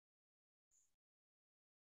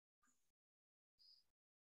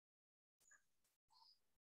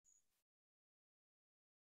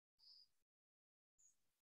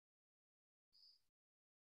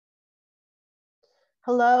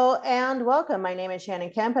Hello and welcome. My name is Shannon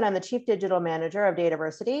Kemp and I'm the Chief Digital Manager of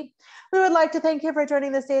DataVersity. We would like to thank you for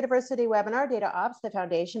joining this DataVersity webinar, DataOps, the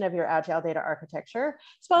foundation of your Agile data architecture,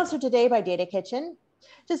 sponsored today by DataKitchen.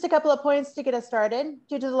 Just a couple of points to get us started.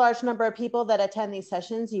 Due to the large number of people that attend these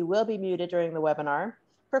sessions, you will be muted during the webinar.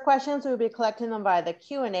 For questions, we will be collecting them via the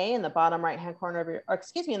Q&A in the bottom right-hand corner of your,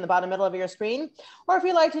 in the bottom middle of your screen. Or if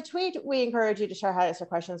you'd like to tweet, we encourage you to share highlights or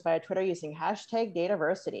questions via Twitter using hashtag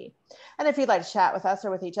DataVersity. And if you'd like to chat with us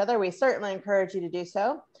or with each other, we certainly encourage you to do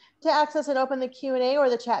so. To access and open the Q&A or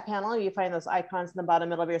the chat panel, you find those icons in the bottom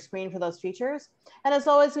middle of your screen for those features. And as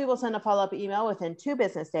always, we will send a follow-up email within 2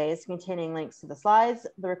 business days containing links to the slides,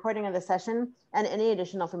 the recording of the session, and any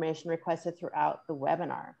additional information requested throughout the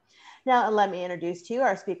webinar. Now, let me introduce to you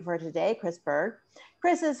our speaker for today, Chris Bergh.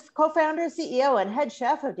 Chris is co-founder, CEO, and head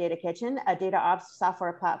chef of DataKitchen, a DataOps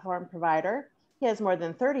software platform provider. He has more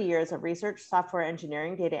than 30 years of research, software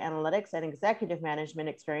engineering, data analytics, and executive management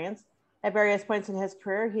experience. At various points in his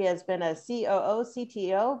career, he has been a COO,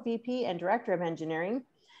 CTO, VP, and director of engineering.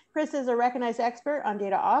 Chris is a recognized expert on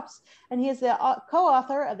DataOps, and he is the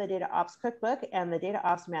co-author of the DataOps Cookbook and the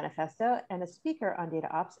DataOps Manifesto, and a speaker on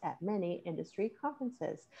DataOps at many industry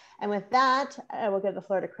conferences. And with that, I will give the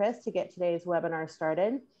floor to Chris to get today's webinar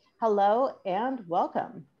started. Hello and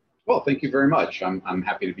welcome. Well, thank you very much. I'm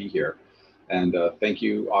happy to be here. And thank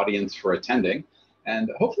you, audience, for attending.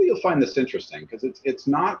 And hopefully you'll find this interesting, because it's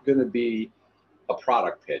not going to be a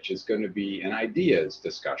product pitch. It's going to be an ideas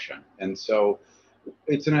discussion. And so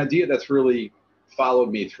it's an idea that's really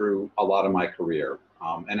followed me through a lot of my career.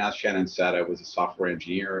 And as Shannon said, I was a software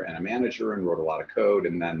engineer and a manager and wrote a lot of code.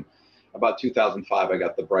 And then about 2005, I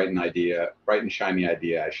got the bright and shiny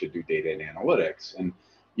idea I should do data and analytics. And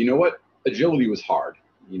you know what? Agility was hard,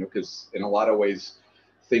 because in a lot of ways,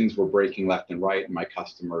 things were breaking left and right, and my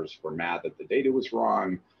customers were mad that the data was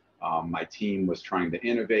wrong. My team was trying to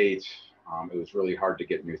innovate. It was really hard to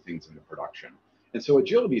get new things into production. And so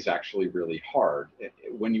agility is actually really hard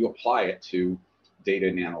when you apply it to data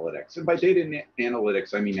and analytics. And by data and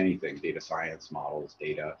analytics, I mean anything, data science, models,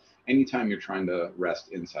 data, anytime you're trying to wrest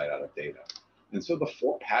insight out of data. And so the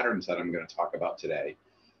 4 patterns that I'm going to talk about today,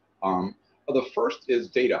 the first is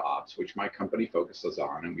DataOps, which my company focuses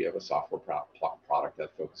on, and we have a software product that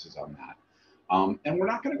focuses on that. And we're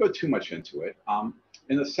not going to go too much into it.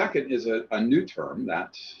 And the second is a new term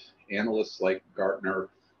that analysts like Gartner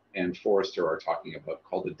and Forrester are talking about,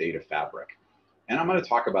 called the data fabric. And I'm going to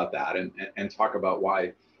talk about that and talk about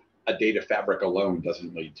why a data fabric alone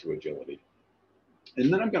doesn't lead to agility.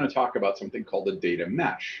 And then I'm going to talk about something called the data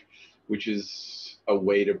mesh, which is a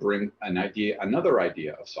way to bring another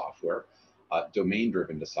idea of software,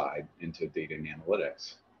 domain-driven design, into data and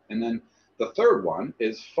analytics. And then the third one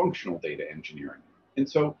is functional data engineering. And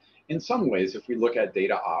so in some ways, if we look at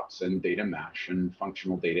DataOps and data mesh and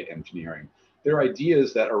functional data engineering, they're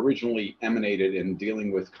ideas that originally emanated in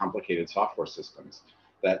dealing with complicated software systems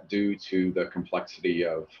that, due to the complexity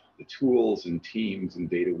of the tools and teams and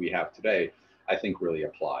data we have today, I think really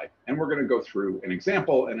apply. And we're going to go through an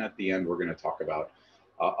example, and at the end, we're going to talk about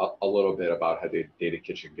a little bit about how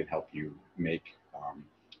DataKitchen can help you make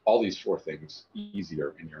all these 4 things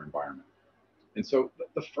easier in your environment. And so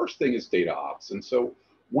the first thing is DataOps. And so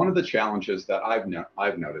one of the challenges that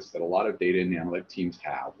I've noticed that a lot of data and analytic teams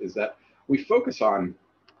have is that we focus on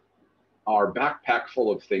our backpack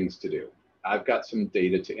full of things to do. I've got some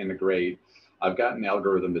data to integrate. I've got an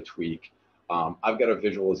algorithm to tweak. I've got a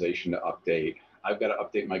visualization to update. I've got to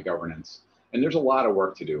update my governance. And there's a lot of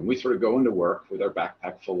work to do. And we sort of go into work with our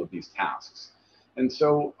backpack full of these tasks. And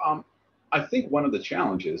so I think one of the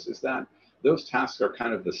challenges is that those tasks are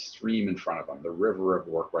kind of the stream in front of them, the river of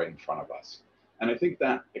work right in front of us. And I think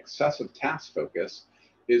that excessive task focus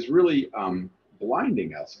is really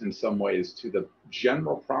blinding us in some ways to the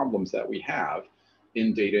general problems that we have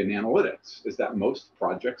in data and analytics. Is that most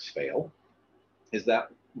projects fail? Is that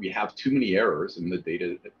we have too many errors in the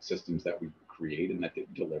data systems that we create and that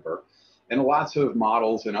deliver? And lots of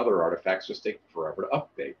models and other artifacts just take forever to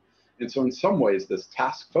update. And so in some ways, this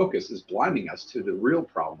task focus is blinding us to the real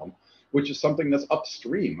problem, which is something that's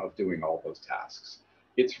upstream of doing all those tasks.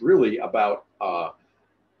 It's really about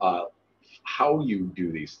how you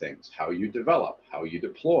do these things, how you develop, how you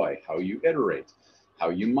deploy, how you iterate, how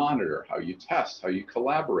you monitor, how you test, how you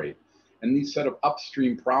collaborate. And these set of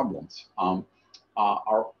upstream problems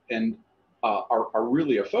are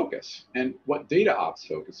really a focus. And what DataOps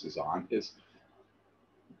focuses on is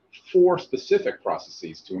 4 specific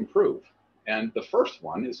processes to improve. And the first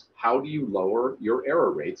one is, how do you lower your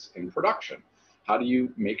error rates in production? How do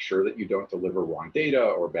you make sure that you don't deliver wrong data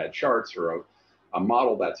or bad charts or a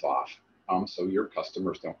model that's off, so your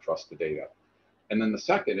customers don't trust the data? And then the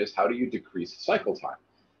second is, how do you decrease cycle time?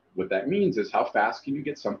 What that means is, how fast can you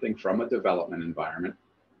get something from a development environment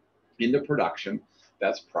into production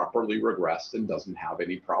that's properly regressed and doesn't have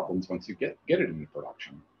any problems once you get it into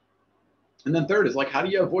production? And then third is, like, how do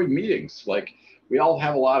you avoid meetings? Like, we all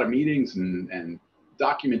have a lot of meetings and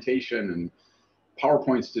documentation and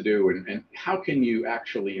PowerPoints to do, and how can you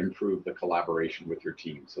actually improve the collaboration with your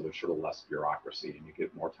team so there's sort of less bureaucracy and you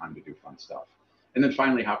get more time to do fun stuff? And then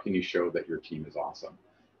finally, how can you show that your team is awesome?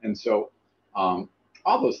 And so all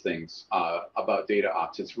those things about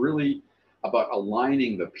DataOps, it's really about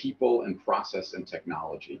aligning the people and process and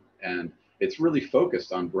technology. And it's really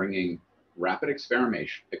focused on bringing rapid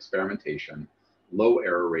experimentation, low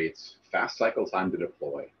error rates, fast cycle time to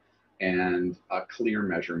deploy, and clear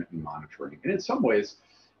measurement and monitoring. And in some ways,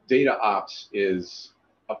 DataOps is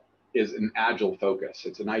an agile focus.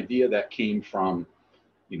 It's an idea that came from,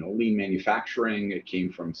 lean manufacturing. It came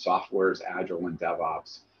from software's Agile and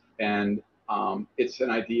DevOps. And it's an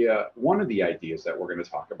idea, one of the ideas that we're going to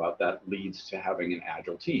talk about that leads to having an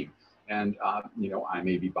agile team. And, I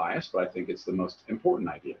may be biased, but I think it's the most important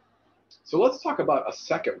idea. So let's talk about a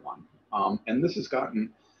second one. And this has gotten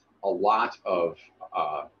a lot of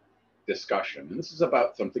discussion. And this is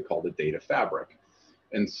about something called the data fabric.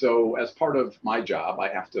 And so as part of my job, I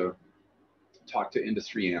have to talk to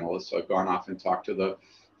industry analysts. So I've gone off and talked to the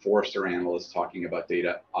Forrester analysts talking about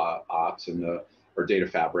data ops or data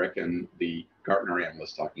fabric, and the Gartner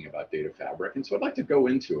analysts talking about data fabric. And so I'd like to go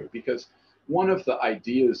into it, because one of the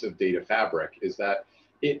ideas of data fabric is that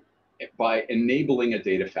by enabling a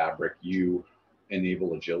data fabric, you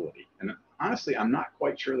enable agility. And honestly, I'm not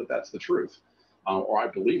quite sure that that's the truth, or I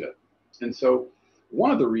believe it. And so one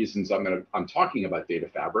of the reasons I'm talking about data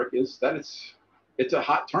fabric is that it's a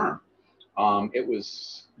hot term. It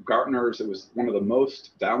was Gartner's, it was one of the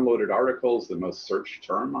most downloaded articles, the most searched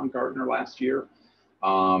term on Gartner last year.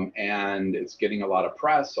 And it's getting a lot of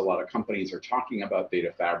press. A lot of companies are talking about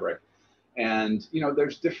data fabric. And,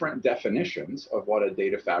 there's different definitions of what a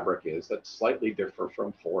data fabric is that slightly differ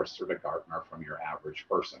from Forrester to Gartner from your average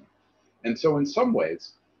person. And so in some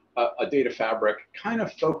ways, a data fabric kind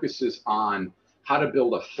of focuses on how to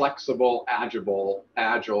build a flexible, agile,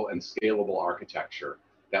 and scalable architecture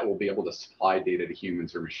that will be able to supply data to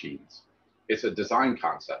humans or machines. It's a design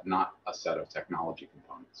concept, not a set of technology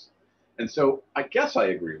components. And so I guess I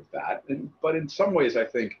agree with that. But in some ways, I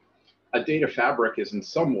think a data fabric is in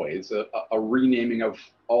some ways a renaming of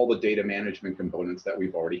all the data management components that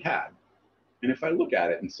we've already had. And if I look at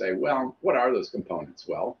it and say, well, what are those components?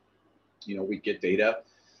 Well, we get data,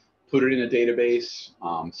 put it in a database,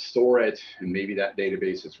 store it, and maybe that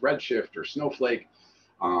database is Redshift or Snowflake.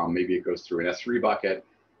 Maybe it goes through an S3 bucket.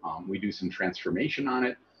 We do some transformation on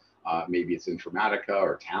it. Maybe it's Informatica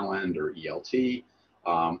or Talend or ELT.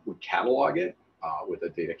 We catalog it with a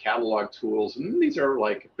data catalog tools. And these are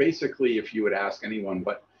like, basically, if you would ask anyone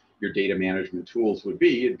what your data management tools would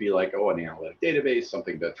be, it'd be like, an analytic database,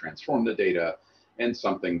 something to transform the data, and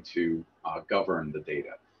something to govern the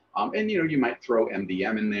data. And you might throw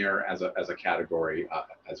MDM in there as a category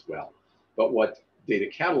as well. But what data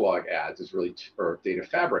catalog adds is really, or data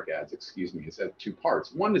fabric adds, excuse me, is at two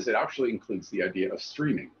parts. One is it actually includes the idea of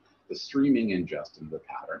streaming, the streaming ingest into the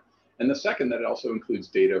pattern. And the second, that it also includes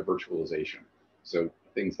data virtualization. So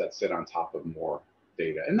things that sit on top of more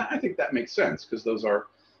data. And I think that makes sense, because those are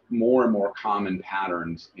more and more common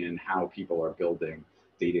patterns in how people are building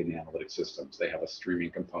data and analytic systems. They have a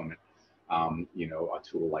streaming component. A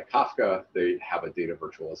tool like Kafka, they have a data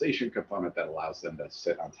virtualization component that allows them to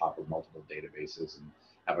sit on top of multiple databases and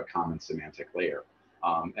have a common semantic layer,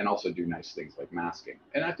 and also do nice things like masking.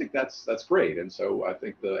 And I think that's great. And so I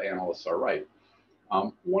think the analysts are right.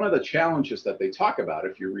 One of the challenges that they talk about,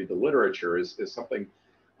 if you read the literature, is something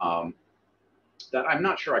that I'm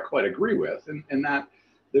not sure I quite agree with, and that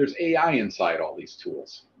there's AI inside all these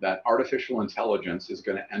tools, that artificial intelligence is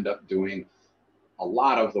going to end up doing a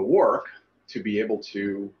lot of the work to be able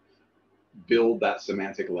to build that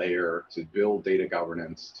semantic layer, to build data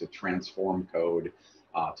governance, to transform code,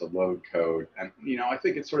 to load code. And, I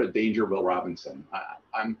think it's sort of danger Will Robinson.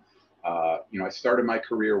 I started my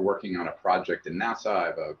career working on a project in NASA. I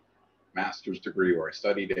have a master's degree where I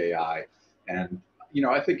studied AI. And,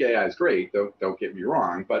 I think AI is great, don't get me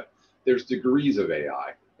wrong, but there's degrees of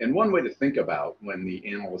AI. And one way to think about when the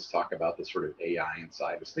analysts talk about the sort of AI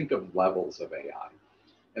inside is think of levels of AI.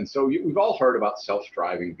 And so we've all heard about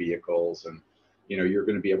self-driving vehicles, and you're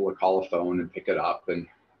going to be able to call a phone and pick it up, and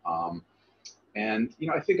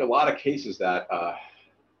I think a lot of cases that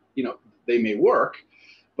they may work,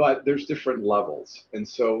 but there's different levels. And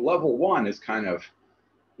so level one is kind of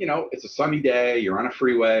you know, it's a sunny day, you're on a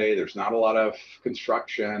freeway, there's not a lot of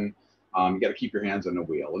construction, you got to keep your hands on the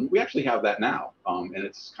wheel. And we actually have that now, and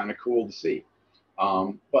it's kind of cool to see.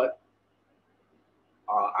 But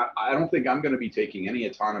I don't think I'm going to be taking any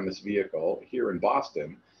autonomous vehicle here in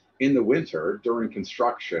Boston in the winter during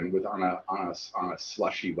construction on a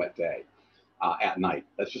slushy, wet day at night.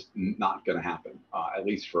 That's just not going to happen, at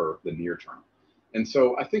least for the near term. And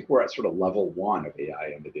so I think we're at sort of level 1 of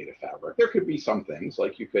AI in the data fabric. There could be some things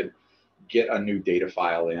like you could get a new data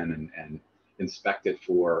file in and inspect it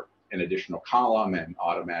for an additional column and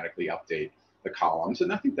automatically update the columns.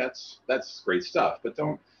 And I think that's great stuff, but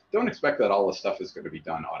don't expect that all the stuff is going to be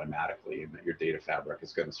done automatically and that your data fabric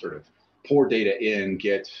is going to sort of pour data in,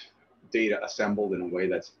 get data assembled in a way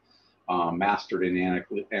that's mastered and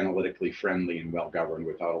analytically friendly and well-governed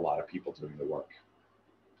without a lot of people doing the work.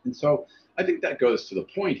 And so I think that goes to the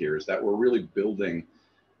point here is that we're really building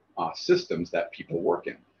systems that people work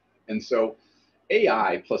in. And so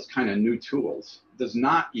AI plus kind of new tools does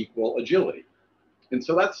not equal agility. And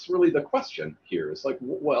so that's really the question here. It's like,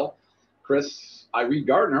 well, Chris, I read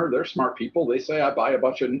Gartner, they're smart people. They say I buy a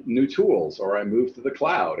bunch of new tools or I move to the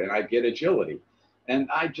cloud and I get agility. And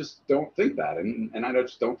I just don't think that. And I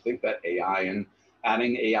just don't think that AI and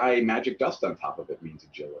adding AI magic dust on top of it means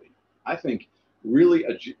agility. I think really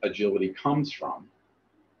agility comes from,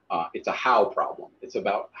 it's a how problem. It's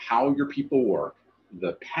about how your people work,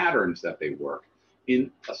 the patterns that they work in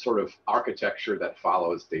a sort of architecture that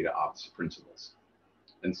follows DataOps principles.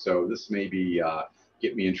 And so this may be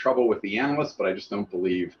get me in trouble with the analysts, but I just don't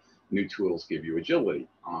believe new tools give you agility.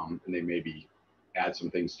 And they maybe add some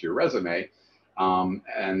things to your resume,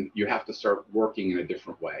 and you have to start working in a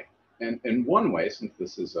different way. And in one way, since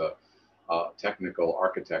this is a technical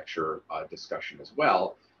architecture discussion as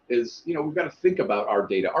well, is, you know, we've got to think about our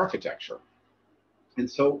data architecture. And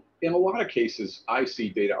so in a lot of cases, I see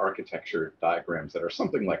data architecture diagrams that are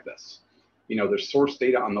something like this. You know, there's source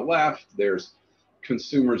data on the left, there's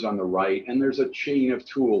consumers on the right, and there's a chain of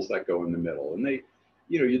tools that go in the middle. And they,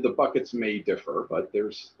 you know, the buckets may differ, but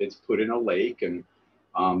it's put in a lake, and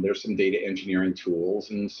there's some data engineering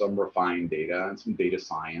tools and some refined data and some data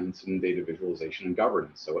science and data visualization and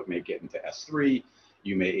governance. So it may get into S3,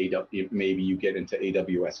 maybe you get into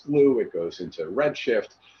AWS Glue, it goes into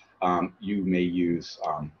Redshift. You may use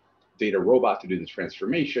Data Robot to do the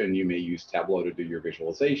transformation. You may use Tableau to do your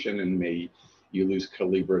visualization, and you use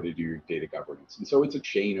Calibra to do your data governance. And so it's a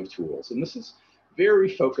chain of tools. And this is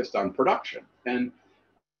very focused on production. And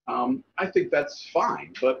I think that's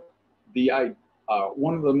fine. But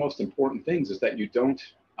one of the most important things is that you don't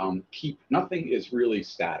nothing is really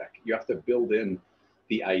static. You have to build in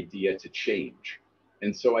the idea to change.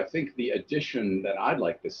 And so I think the addition that I'd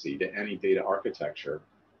like to see to any data architecture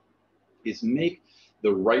is make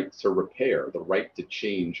the right to repair, the right to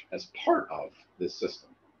change as part of this system.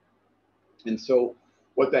 And so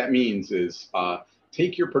what that means is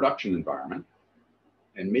take your production environment,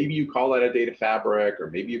 and maybe you call that a data fabric, or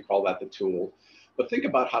maybe you call that the tool, but think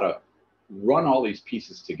about how to run all these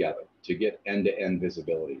pieces together to get end-to-end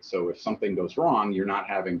visibility. So if something goes wrong, you're not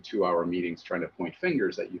having 2-hour meetings trying to point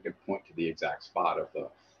fingers, that you can point to the exact spot of the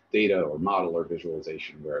data or model or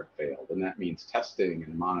visualization where it failed. And that means testing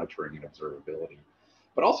and monitoring and observability.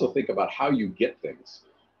 But also think about how you get things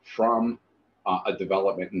from a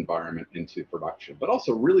development environment into production. But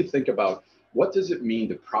also really think about, what does it mean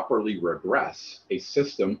to properly regress a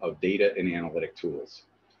system of data and analytic tools?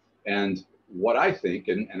 And what I think,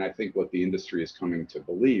 and I think what the industry is coming to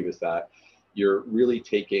believe, is that you're really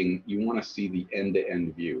you want to see the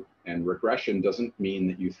end-to-end view. And regression doesn't mean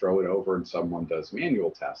that you throw it over and someone does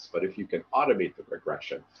manual tests, but if you can automate the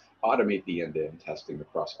regression, automate the end-to-end testing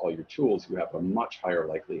across all your tools, you have a much higher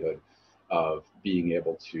likelihood of being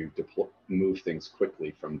able to move things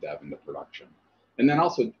quickly from dev into production. And then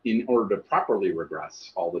also, in order to properly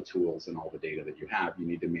regress all the tools and all the data that you have, you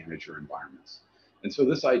need to manage your environments. And so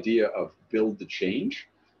this idea of build to change,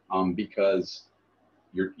 because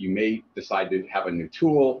you may decide to have a new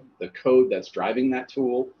tool, the code that's driving that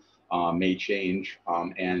tool may change,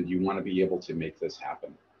 and you want to be able to make this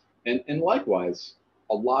happen. And likewise,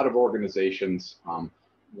 a lot of organizations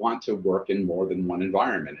want to work in more than one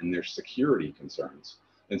environment, and there's security concerns.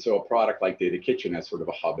 And so a product like DataKitchen has sort of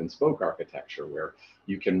a hub and spoke architecture where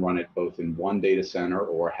you can run it both in one data center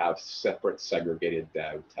or have separate segregated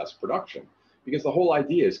dev test production. Because the whole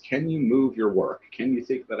idea is, can you move your work? Can you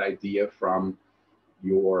take that idea from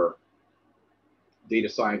your data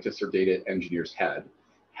scientist or data engineer's head,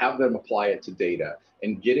 have them apply it to data,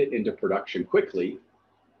 and get it into production quickly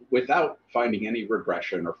without finding any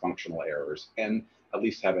regression or functional errors, and at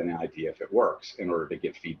least have an idea if it works in order to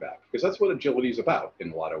get feedback. Because that's what agility is about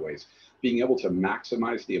in a lot of ways, being able to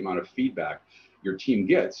maximize the amount of feedback your team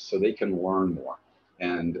gets so they can learn more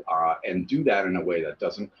and do that in a way that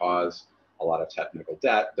doesn't cause a lot of technical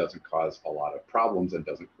debt, doesn't cause a lot of problems, and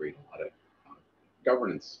doesn't create a lot of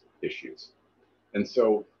governance issues. And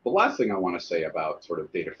so the last thing I want to say about sort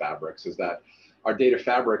of data fabrics is that our data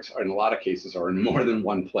fabrics in a lot of cases are in more than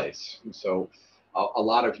one place. And so a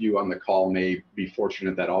lot of you on the call may be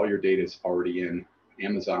fortunate that all your data is already in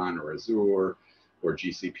Amazon or Azure or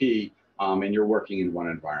GCP, and you're working in one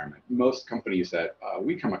environment. Most companies that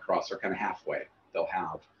we come across are kind of halfway. They'll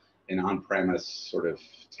have an on-premise sort of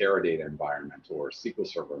Teradata environment or SQL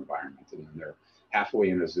Server environment, and then they're halfway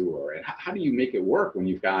in Azure. And how do you make it work when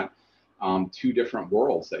you've got two different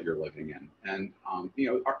worlds that you're living in? And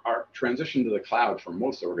you know, our transition to the cloud for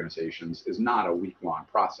most organizations is not a week-long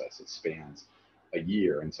process. It spans a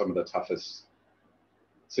year, and some of the toughest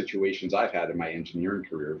situations I've had in my engineering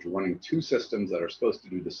career is running two systems that are supposed to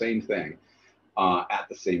do the same thing at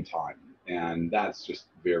the same time, and that's just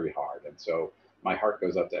very hard. And so my heart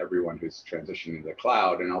goes up to everyone who's transitioning to the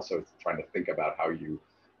cloud, and also trying to think about how you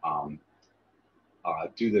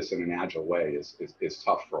do this in an agile way is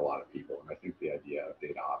tough for a lot of people. And I think the idea of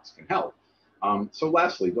DataOps can help. So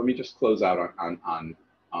lastly, let me just close out on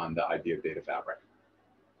the idea of data fabric.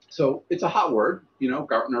 So it's a hot word, you know,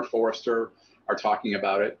 Gartner, Forrester are talking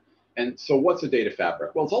about it. And so what's a data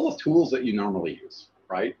fabric? Well, it's all those tools that you normally use,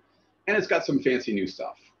 right? And it's got some fancy new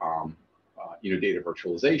stuff, you know, data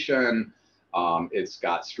virtualization, it's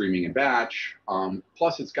got streaming and batch,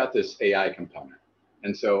 plus it's got this AI component.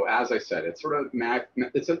 And so, as I said, it's sort of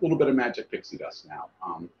it's a little bit of magic pixie dust now.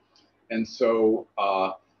 And so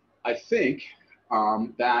I think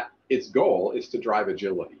that its goal is to drive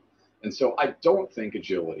agility. And so I don't think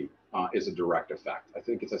agility is a direct effect. I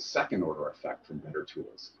think it's a second order effect from better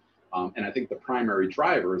tools. And I think the primary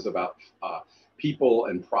driver is about people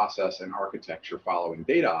and process and architecture following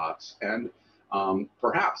DataOps, and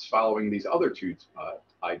perhaps following these other two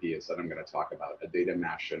ideas that I'm going to talk about, a data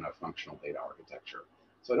mesh and a functional data architecture.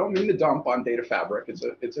 So I don't mean to dump on data fabric.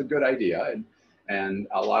 It's a good idea, and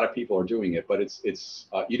a lot of people are doing it, but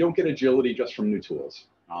you don't get agility just from new tools.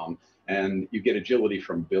 And you get agility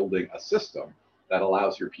from building a system that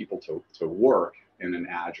allows your people to work in an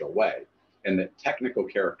agile way. And the technical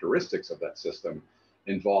characteristics of that system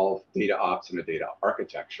involve data ops and a data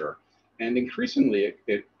architecture. And increasingly,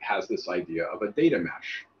 it has this idea of a data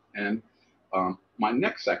mesh. And my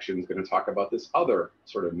next section is going to talk about this other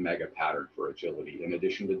sort of mega pattern for agility, in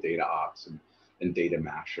addition to data ops and data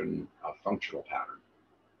mesh and a functional pattern.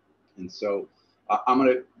 And so I'm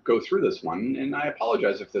going to go through this one, and I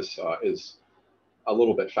apologize if this is a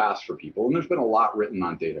little bit fast for people. And there's been a lot written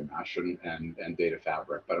on data mesh and data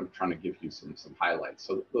fabric, but I'm trying to give you some highlights.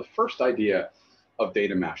 So the first idea of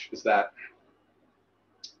data mesh is that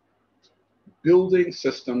building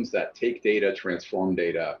systems that take data, transform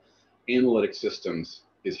data, analytic systems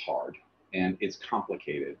is hard, and it's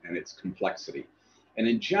complicated, and it's complexity. And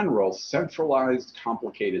in general, centralized,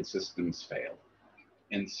 complicated systems fail.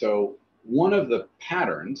 And so one of the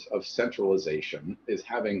patterns of centralization is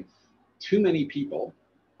having too many people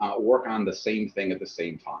work on the same thing at the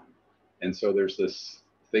same time. And so there's this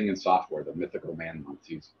thing in software, the mythical man month.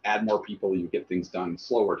 You add more people, you get things done in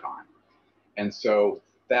slower time. And so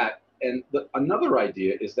another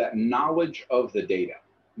idea is that knowledge of the data,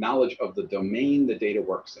 knowledge of the domain the data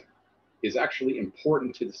works in, is actually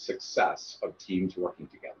important to the success of teams working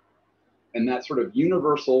together. And that sort of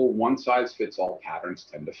universal one-size-fits-all patterns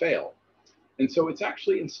tend to fail. And so it's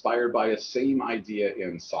actually inspired by a same idea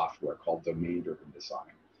in software called domain-driven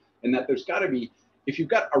design. And that there's got to be, if you've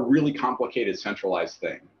got a really complicated centralized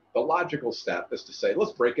thing, the logical step is to say,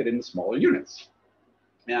 let's break it into smaller units.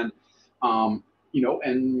 And, you know,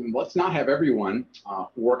 and let's not have everyone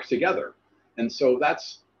work together. And so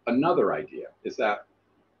that's another idea, is that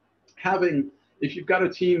if you've got a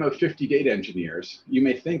team of 50 data engineers, you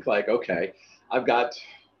may think like, okay, I've got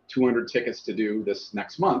 200 tickets to do this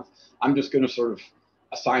next month. I'm just going to sort of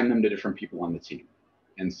assign them to different people on the team.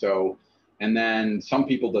 And so, and then some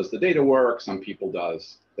people does the data work, some people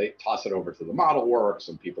they toss it over to the model work,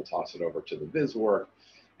 some people toss it over to the viz work.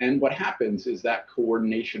 And what happens is that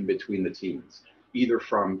coordination between the teams, either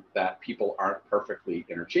from that people aren't perfectly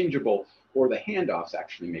interchangeable, or the handoffs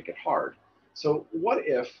actually make it hard. So what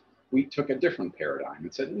if we took a different paradigm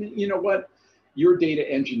and said, you know what, your data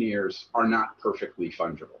engineers are not perfectly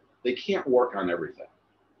fungible. They can't work on everything.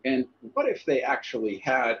 And what if they actually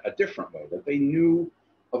had a different way, that they knew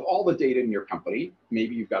of all the data in your company?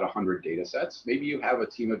 Maybe you've got 100 data sets. Maybe you have a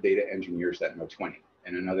team of data engineers that know 20.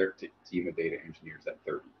 and another team of data engineers at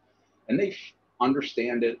 30. And they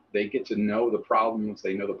understand it. They get to know the problems.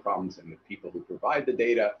 They know the problems and the people who provide the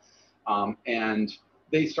data. And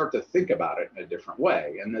they start to think about it in a different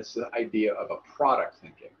way. And that's the idea of a product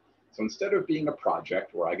thinking. So instead of being a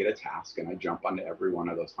project where I get a task and I jump onto every one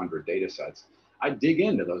of those 100 data sets, I dig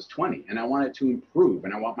into those 20 and I want it to improve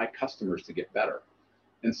and I want my customers to get better.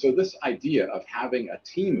 And so this idea of having a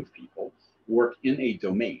team of people work in a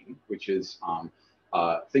domain, which is,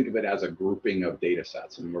 think of it as a grouping of data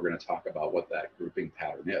sets, and we're going to talk about what that grouping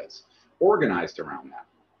pattern is, organized around that.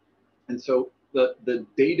 And so the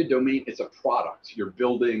data domain is a product. You're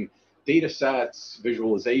building data sets,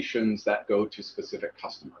 visualizations that go to specific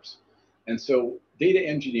customers. And so data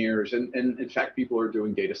engineers, and in fact, people who are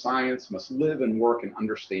doing data science must live and work and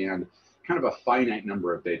understand kind of a finite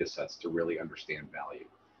number of data sets to really understand value.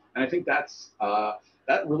 And I think that's,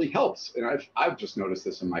 that really helps. And I've just noticed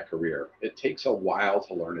this in my career. It takes a while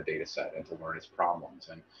to learn a data set and to learn its problems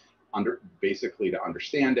and basically to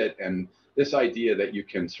understand it. And this idea that you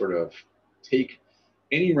can sort of take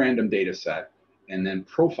any random data set and then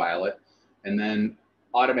profile it and then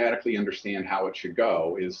automatically understand how it should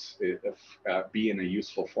go is be in a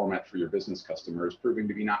useful format for your business customers, proving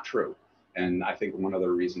to be not true. And I think one of the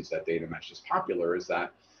reasons that data mesh is popular is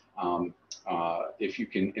that if you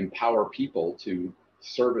can empower people to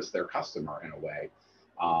service their customer in a way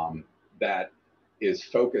that is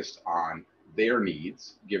focused on their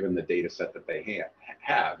needs, given the data set that they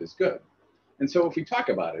have is good. And so if we talk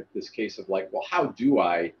about it, this case of like, well, how do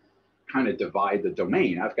I kind of divide the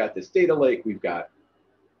domain? I've got this data lake, we've got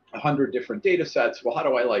 100 different data sets. Well, how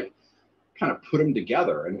do I like kind of put them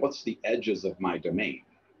together? And what's the edges of my domain?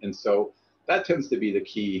 And so that tends to be the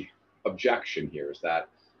key objection here is that,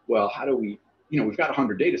 well, how do we, we've got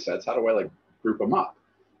 100 data sets. How do I like group them up?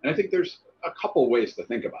 And I think there's a couple ways to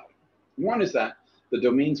think about it. One is that the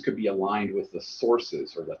domains could be aligned with the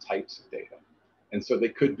sources or the types of data. And so they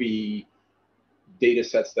could be data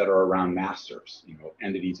sets that are around masters,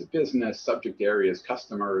 entities of business, subject areas,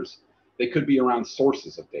 customers. They could be around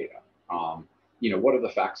sources of data. What are the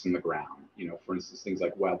facts on the ground? For instance, things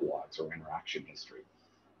like web logs or interaction history.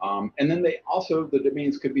 And then the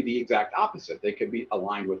domains could be the exact opposite. They could be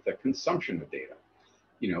aligned with the consumption of data.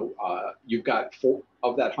 You've got 4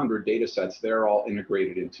 of that 100 data sets, they're all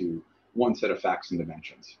integrated into one set of facts and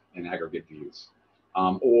dimensions and aggregate views.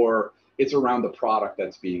 Or it's around the product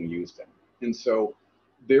that's being used in. And so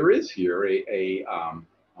there is here a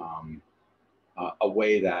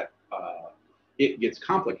way that it gets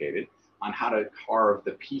complicated on how to carve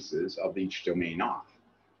the pieces of each domain off.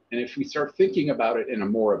 And if we start thinking about it in a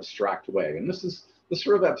more abstract way, and this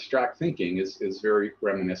sort of abstract thinking is very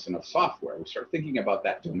reminiscent of software. We start thinking about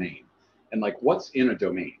that domain and like what's in a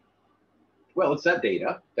domain. Well, it's that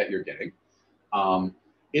data that you're getting.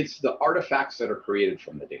 It's the artifacts that are created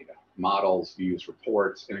from the data. Models, views,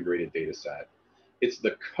 reports, integrated data set. It's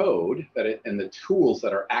the code and the tools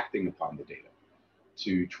that are acting upon the data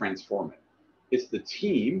to transform it. It's the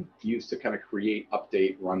team used to kind of create,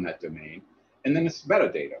 update, run that domain. And then it's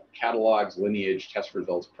metadata, catalogs, lineage, test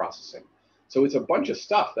results, processing. So it's a bunch of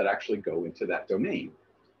stuff that actually go into that domain.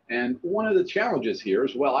 And one of the challenges here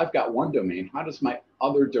is, well, I've got one domain. How does my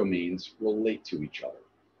other domains relate to each other?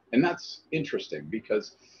 And that's interesting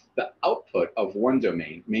because the output of one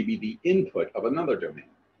domain may be the input of another domain.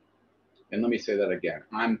 And let me say that again.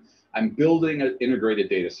 I'm building an integrated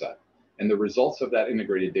data set, and the results of that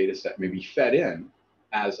integrated data set may be fed in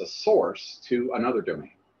as a source to another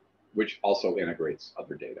domain, which also integrates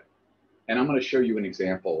other data. And I'm going to show you an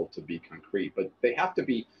example to be concrete, but they have to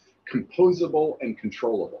be composable and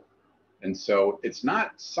controllable. And so it's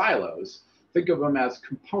not silos. Think of them as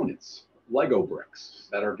components, Lego bricks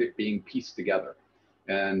that are being pieced together.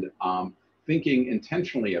 And thinking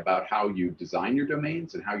intentionally about how you design your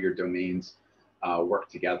domains and how your domains work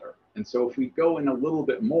together. And so if we go in a little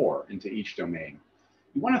bit more into each domain,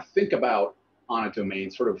 you want to think about on a domain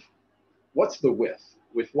sort of what's the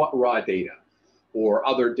with what raw data or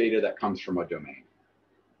other data that comes from a domain.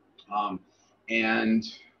 I'm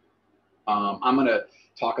going to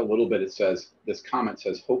talk a little bit. It says, this comment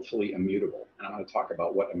says, hopefully immutable. And I'm going to talk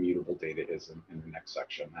about what immutable data is in the next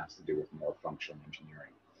section. That has to do with more functional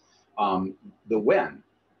engineering. The when,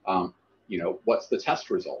 what's the test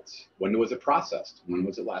results? When was it processed? When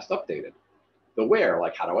was it last updated? The where,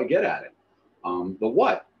 like how do I get at it? The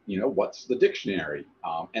what, what's the dictionary?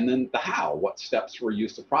 And then the how, what steps were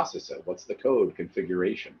used to process it? What's the code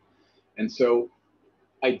configuration? And so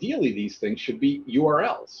ideally these things should be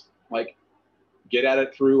URLs, like get at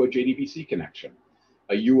it through a JDBC connection,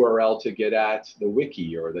 a URL to get at the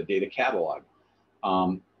wiki or the data catalog.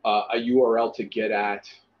 a URL to get at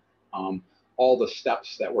all the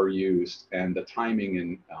steps that were used and the timing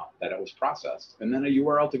and that it was processed, and then a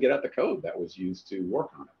URL to get at the code that was used to work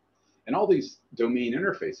on it. And all these domain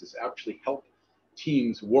interfaces actually help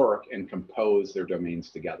teams work and compose their domains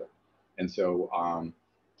together. And so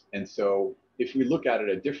if we look at it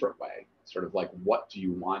a different way, sort of like, what do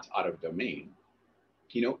you want out of domain?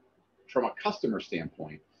 You know, from a customer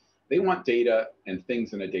standpoint, they want data and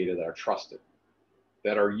things in a data that are trusted,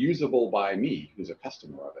 that are usable by me, who's a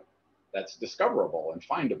customer of it, that's discoverable and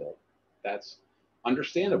findable, that's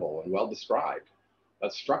understandable and well described,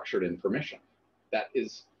 that's structured in permission, that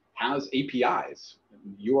has APIs,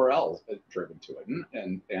 URLs driven to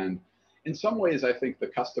it. And in some ways, I think the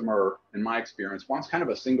customer, in my experience, wants kind of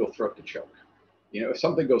a single throat to choke. You know, if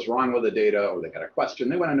something goes wrong with the data or they got a question,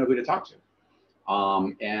 they want to know who to talk to.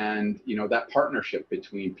 And you know, that partnership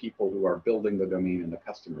between people who are building the domain and the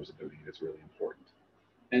customers of the domain is really important.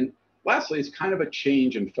 And lastly, it's kind of a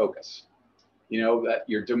change in focus. You know, that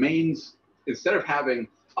your domains, instead of having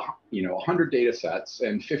 100 data sets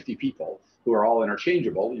and 50 people who are all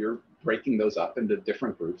interchangeable, you're breaking those up into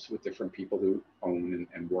different groups with different people who own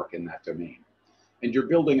and work in that domain. And you're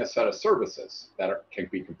building a set of services that can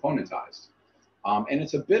be componentized. And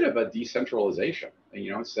it's a bit of a decentralization.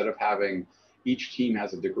 You know, instead of having each team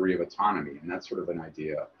has a degree of autonomy, and that's sort of an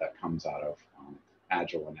idea that comes out of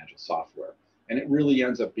Agile and Agile software. And it really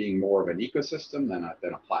ends up being more of an ecosystem than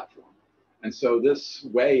a platform. And so this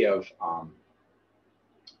way of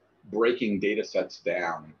breaking data sets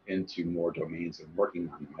down into more domains and working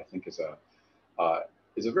on them, I think is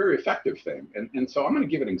a very effective thing. And so I'm going to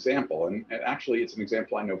give an example, and actually it's an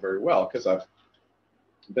example I know very well because I've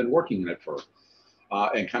been working in it for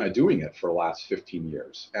and kind of doing it for the last 15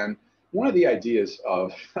 years. And one of the ideas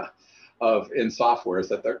of in software is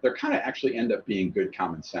that they're kind of actually end up being good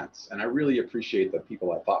common sense. And I really appreciate the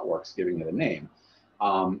people at ThoughtWorks giving it a name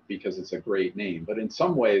because it's a great name. But in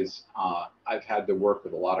some ways, I've had to work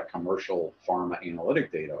with a lot of commercial pharma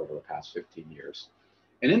analytic data over the past 15 years.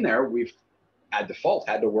 And in there, we've at default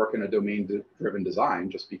had to work in a domain-driven design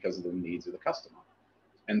just because of the needs of the customer.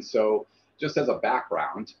 And so just as a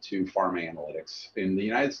background to pharma analytics, in the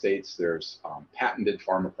United States, there's patented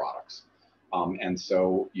pharma products. And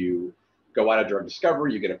so you go out of drug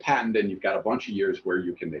discovery, you get a patent, and you've got a bunch of years where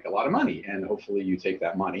you can make a lot of money. And hopefully you take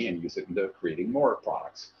that money and use it into creating more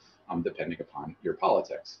products, depending upon your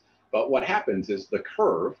politics. But what happens is the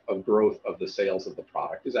curve of growth of the sales of the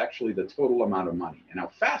product is actually the total amount of money. And how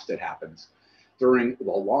fast it happens during the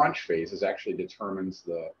launch phase is actually determines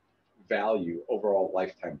the value, overall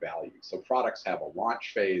lifetime value. So products have a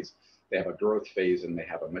launch phase, they have a growth phase, and they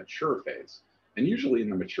have a mature phase. And usually in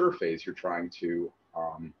the mature phase, you're trying to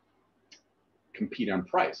compete on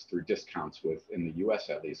price through discounts with, in the US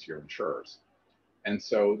at least, your insurers. And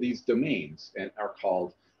so these domains are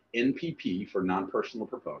called NPP for non-personal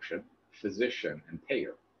promotion, physician, and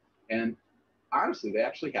payer. And honestly, they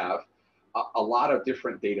actually have a lot of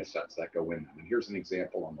different data sets that go in them. And here's an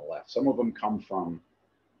example on the left. Some of them come from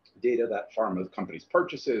data that pharma companies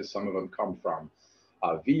purchases. Some of them come from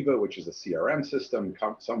Viva, which is a CRM system.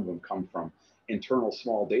 Some of them come from internal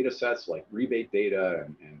small data sets like rebate data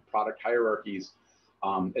and product hierarchies.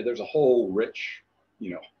 And there's a whole rich,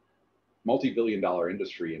 multi-billion-dollar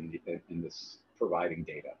industry in this providing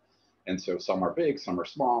data. And so some are big, some are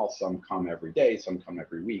small, some come every day, some come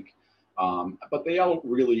every week. But they all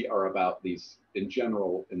really are about these, in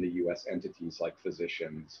general, in the US, entities like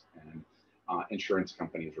physicians and insurance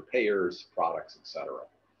companies or payers, products, et cetera.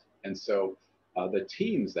 And so the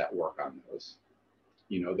teams that work on those,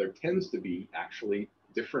 there tends to be actually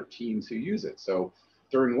different teams who use it. So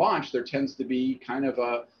during launch, there tends to be kind of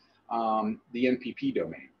the NPP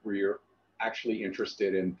domain where you're actually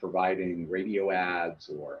interested in providing radio ads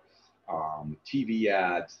or TV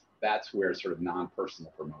ads. That's where sort of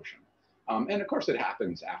non-personal promotion. And of course it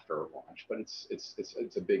happens after launch, but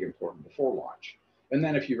it's a big important before launch. And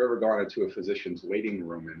then if you've ever gone into a physician's waiting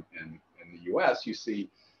room in the US, you see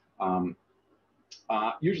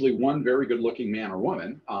usually one very good looking man or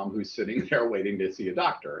woman who's sitting there waiting to see a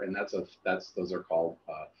doctor. And those are called,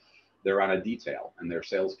 they're on a detail and they're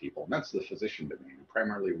salespeople. And that's the physician domain. And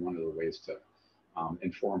primarily one of the ways to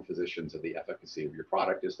inform physicians of the efficacy of your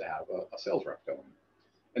product is to have a sales rep go in.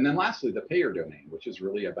 And then lastly, the payer domain, which is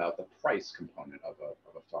really about the price component of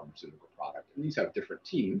a pharmaceutical product. And these have different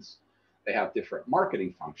teams. They have different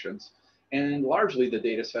marketing functions. And largely the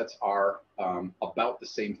data sets are about the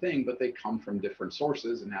same thing, but they come from different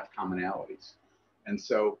sources and have commonalities. And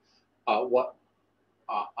so what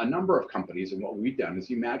a number of companies and what we've done is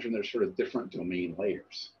you imagine there's sort of different domain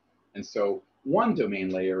layers. And so one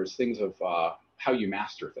domain layer is things of how you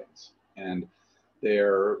master things. And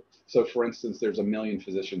so for instance, there's 1 million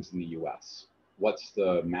physicians in the US. What's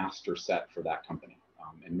the master set for that company?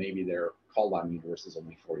 And maybe their called on universe is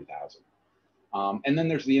only 40,000. And then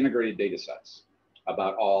there's the integrated data sets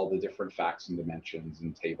about all the different facts and dimensions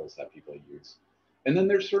and tables that people use. And then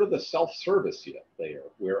there's sort of the self-service layer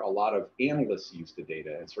where a lot of analysts use the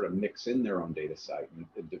data and sort of mix in their own data set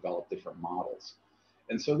and develop different models.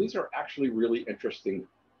 And so these are actually really interesting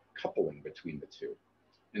coupling between the two.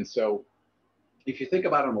 And so if you think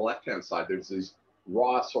about it on the left-hand side, there's these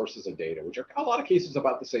raw sources of data, which are a lot of cases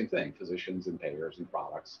about the same thing, physicians and payers and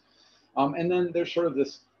products. And then there's sort of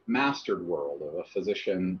this mastered world of a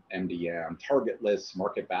physician, MDM, target lists,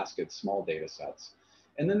 market baskets, small data sets.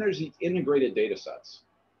 And then there's these integrated data sets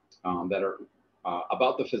that are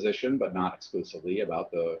about the physician, but not exclusively,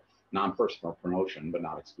 about the non-personal promotion, but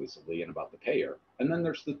not exclusively, and about the payer. And then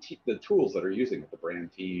there's the tools that are using it, the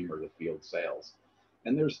brand team or the field sales.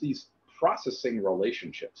 And there's these processing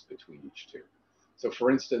relationships between each two. So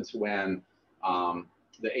for instance, when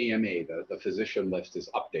the AMA, the physician list is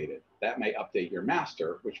updated, that may update your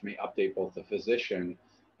master, which may update both the physician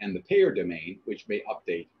and the payer domain, which may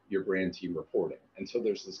update your brand team reporting. And so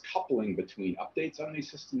there's this coupling between updates on the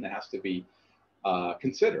system that has to be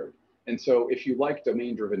considered. And so if you like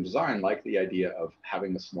domain-driven design, like the idea of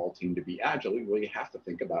having a small team to be agile, you really have to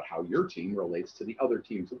think about how your team relates to the other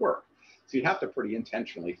team's work. So you have to pretty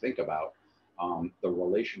intentionally think about the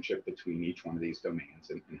relationship between each one of these domains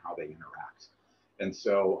and how they interact. And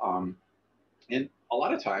so, and a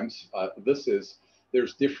lot of times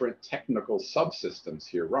there's different technical subsystems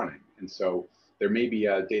here running. And so there may be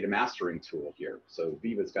a data mastering tool here. So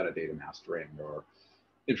Viva's got a data mastering, or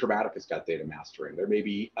Informatica's got data mastering. There may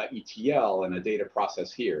be a ETL and a data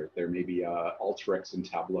process here. There may be Alteryx and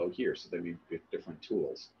Tableau here. So there may be different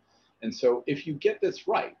tools. And so if you get this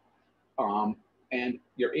right, and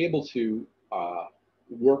you're able to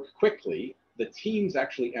work quickly, the teams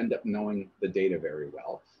actually end up knowing the data very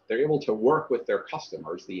well. They're able to work with their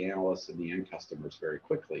customers, the analysts and the end customers, very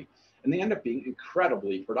quickly, and they end up being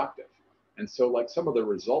incredibly productive. And so like some of the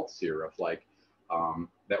results here of like,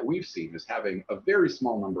 that we've seen is having a very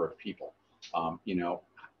small number of people,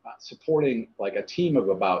 supporting like a team of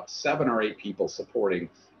about 7 or 8 people supporting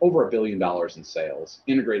over $1 billion in sales,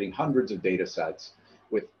 integrating hundreds of data sets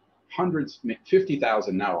with hundreds,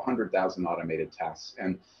 50,000, now 100,000 automated tests,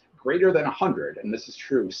 and greater than 100, and this is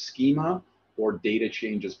true, schema or data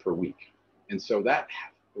changes per week. And so that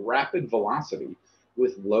rapid velocity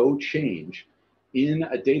with low change in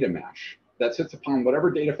a data mesh that sits upon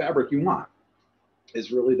whatever data fabric you want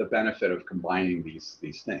is really the benefit of combining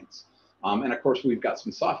these things. And of course, we've got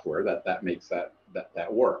some software that makes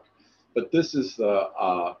that work. But this is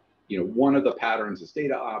the, one of the patterns is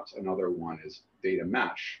DataOps, another one is data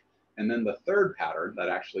mesh. And then the third pattern that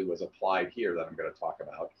actually was applied here that I'm going to talk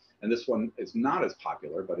about, and this one is not as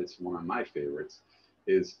popular, but it's one of my favorites,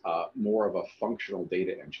 is more of a functional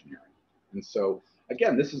data engineering. And so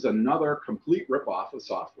again, this is another complete ripoff of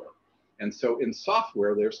software. And so in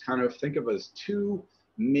software, there's kind of, think of it as 2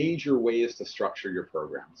 major ways to structure your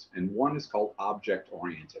programs. And one is called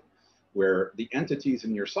object-oriented, where the entities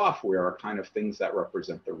in your software are kind of things that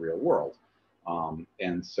represent the real world.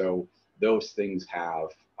 And so those things have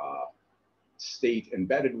state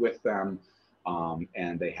embedded with them,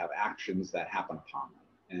 and they have actions that happen upon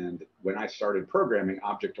them. And when I started programming,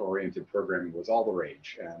 object-oriented programming was all the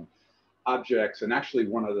rage. And objects, and actually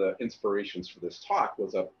one of the inspirations for this talk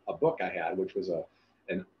was a book I had, which was a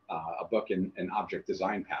book in object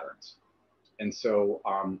design patterns. And so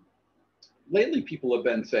lately people have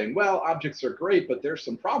been saying, well, objects are great, but there's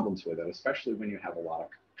some problems with it, especially when you have a lot of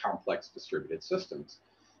complex distributed systems.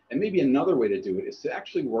 And maybe another way to do it is to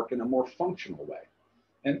actually work in a more functional way.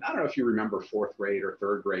 And I don't know if you remember 4th grade or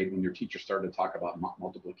 3rd grade when your teacher started to talk about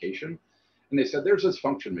multiplication, and they said, there's this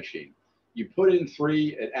function machine. You put in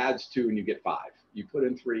 3, it adds 2, and you get 5. You put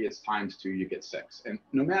in 3, it's times 2, you get 6. And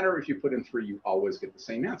no matter if you put in 3, you always get the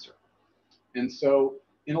same answer. And so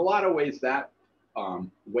in a lot of ways, that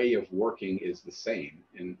way of working is the same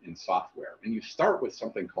in software. And you start with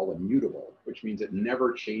something called immutable, which means it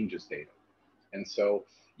never changes data. And so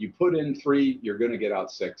you put in 3, you're going to get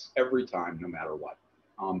out 6 every time, no matter what.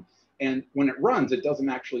 And when it runs, it doesn't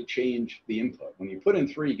actually change the input. When you put in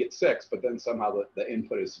 3, you get 6, but then somehow the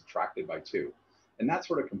input is subtracted by 2. And that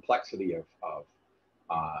sort of complexity of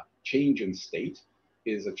change in state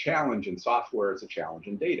is a challenge in software, it's a challenge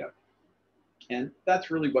in data. And that's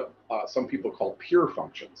really what some people call pure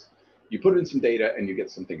functions. You put in some data and you get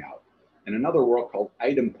something out. And another word called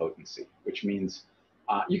idempotency, which means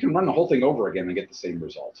you can run the whole thing over again and get the same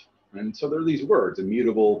result. And so there are these words,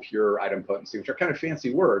 immutable, pure, idempotency, which are kind of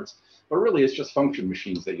fancy words, but really it's just function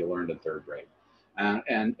machines that you learned in 3rd grade.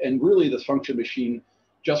 And really this function machine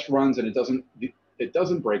just runs, and it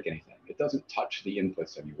doesn't break anything. It doesn't touch the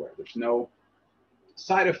inputs anywhere. There's no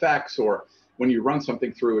side effects, or when you run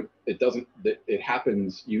something through it, it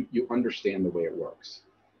happens, you understand the way it works.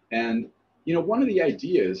 And one of the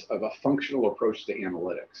ideas of a functional approach to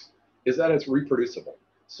analytics is that it's reproducible.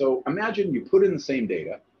 So imagine you put in the same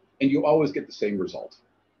data and you always get the same result.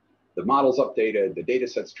 The model's updated, the data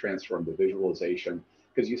set's transformed, the visualization,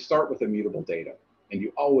 because you start with immutable data and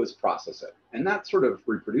you always process it. And that sort of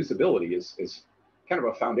reproducibility is kind of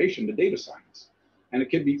a foundation to data science. And it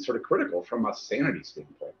can be sort of critical from a sanity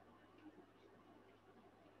standpoint.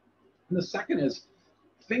 And the second is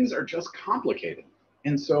things are just complicated.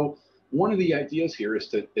 And so one of the ideas here is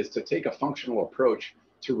to take a functional approach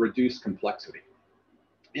to reduce complexity.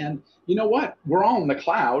 And you know what? We're all in the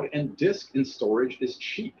cloud, and disk and storage is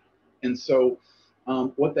cheap. And so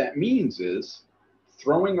what that means is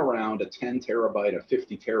throwing around a 10 terabyte, a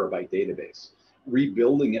 50 terabyte database,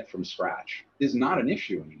 rebuilding it from scratch is not an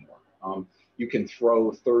issue anymore. You can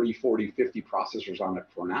throw 30, 40, 50 processors on it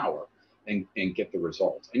for an hour and get the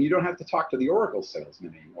result. And you don't have to talk to the Oracle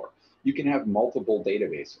salesman anymore. You can have multiple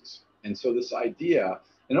databases. And so this idea,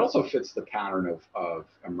 and it also fits the pattern of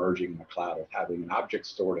emerging in the cloud, of having an object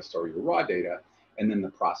store to store your raw data, and then the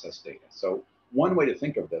process data. So one way to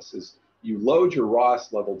think of this is you load your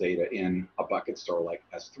rawest level data in a bucket store like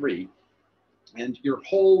S3, and your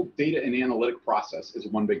whole data and analytic process is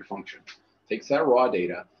one big function. Takes that raw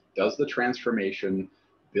data, does the transformation,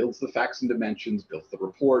 builds the facts and dimensions, builds the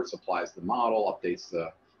reports, applies the model, updates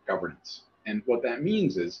the governance. And what that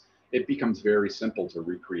means is it becomes very simple to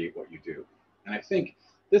recreate what you do. And I think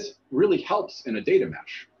this really helps in a data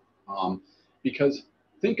mesh, because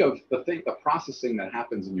think of the processing that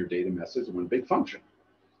happens in your data mesh is one big function.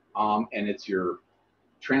 And it's your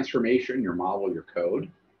transformation, your model, your code,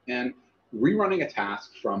 and rerunning a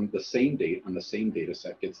task from the same date on the same data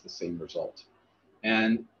set gets the same result.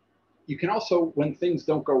 And you can also, when things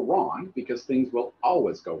don't go wrong, because things will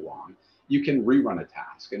always go wrong, you can rerun a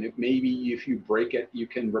task. And maybe if you break it, you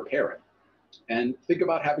can repair it. And think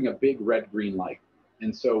about having a big red-green light.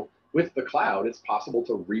 And so with the cloud, it's possible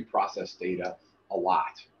to reprocess data a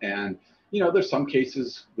lot. And there's some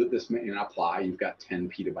cases that this may not apply. You've got 10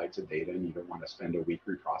 petabytes of data and you don't want to spend a week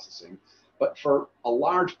reprocessing. But for a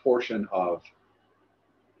large portion of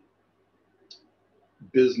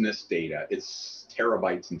business data, it's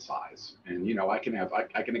terabytes in size. And I can have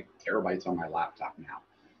terabytes on my laptop now.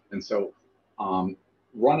 And so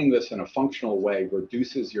running this in a functional way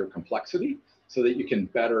reduces your complexity so that you can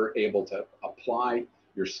better able to apply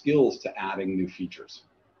your skills to adding new features.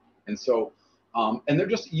 And so, and they're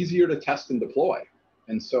just easier to test and deploy.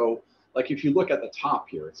 And so, like if you look at the top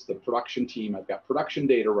here, it's the production team. I've got production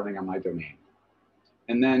data running on my domain.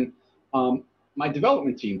 And then my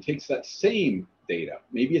development team takes that same data,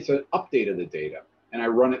 maybe it's an update of the data, and I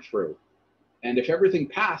run it through. And if everything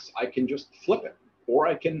passed, I can just flip it, or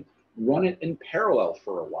I can run it in parallel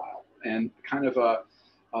for a while and kind of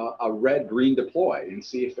a red-green deploy and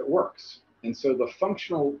see if it works. And so the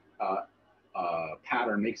functional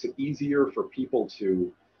pattern makes it easier for people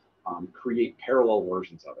to create parallel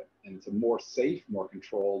versions of it. And it's a more safe, more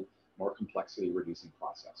controlled, more complexity reducing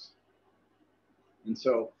process. And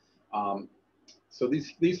so, so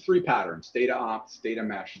these three patterns, DataOps, data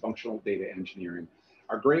mesh, functional data engineering,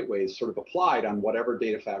 are great ways sort of applied on whatever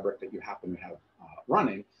data fabric that you happen to have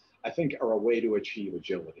running, I think are a way to achieve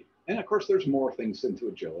agility. And of course, there's more things into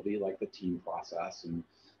agility, like the team process and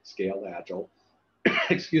scaled Agile,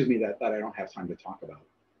 excuse me, that I don't have time to talk about.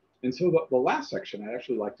 And so the last section, I'd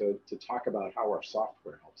actually like to talk about how our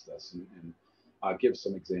software helps this and give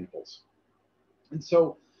some examples. And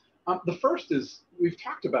so the first is, we've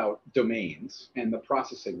talked about domains and the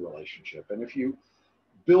processing relationship. And if you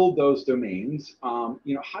build those domains, how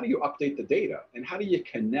do you update the data? And how do you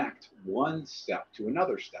connect one step to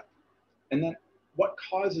another step? And then what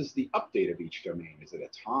causes the update of each domain? Is it a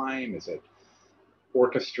time? Is it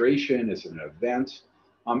orchestration? Is it an event?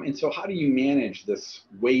 And so how do you manage this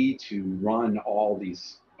way to run all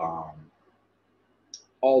these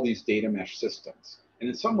data mesh systems? And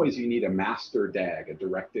in some ways, you need a master DAG, a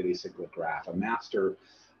directed acyclic graph, a master,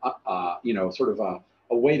 sort of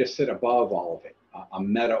a way to sit above all of it, a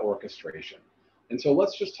meta orchestration. And so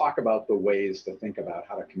let's just talk about the ways to think about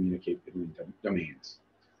how to communicate between domains.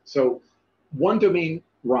 So one domain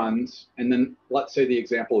runs, and then let's say the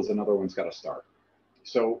example is another one's got to start.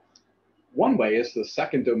 So one way is the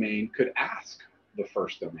second domain could ask the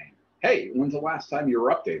first domain, hey, when's the last time you were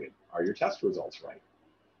updated? Are your test results right?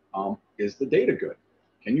 Is the data good?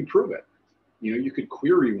 Can you prove it? You know, you could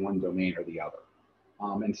query one domain or the other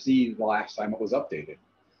and see the last time it was updated.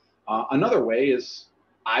 Another way is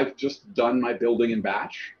I've just done my building in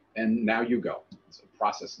batch and now you go. It's a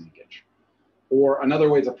process linkage. Or another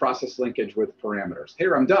way is a process linkage with parameters.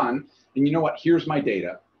 Here, I'm done, and you know what? Here's my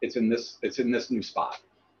data. It's in this new spot.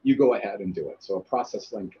 You go ahead and do it. So a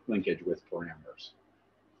process linkage with parameters.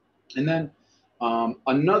 And then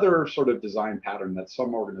another sort of design pattern that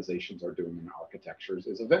some organizations are doing in architectures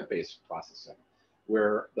is event-based processing,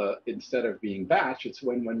 where instead of being batch, it's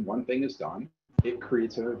when one thing is done, it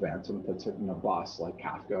creates an event and puts it in a bus like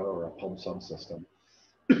Kafka or a pub subsystem.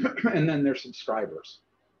 And then there's subscribers.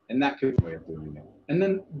 And that could be a way of doing it. And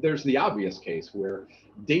then there's the obvious case where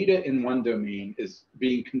data in one domain is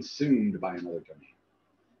being consumed by another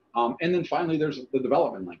domain. And then finally, there's the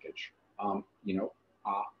development linkage. You know,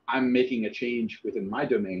 I'm making a change within my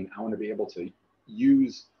domain. I want to be able to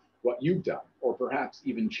use what you've done, or perhaps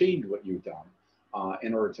even change what you've done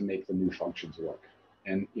in order to make the new functions work.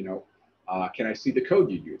 And, you know, can I see the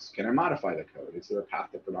code you use? Can I modify the code? Is there a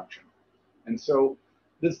path to production? And so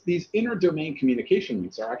these inter-domain communication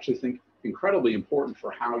links are actually, I think, incredibly important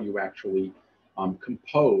for how you actually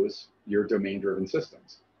compose your domain-driven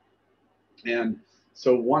systems. And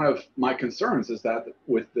so one of my concerns is that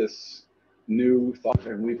with this new thought,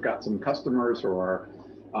 and we've got some customers who are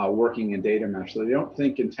working in data mesh, so they don't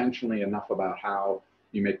think intentionally enough about how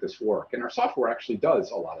you make this work. And our software actually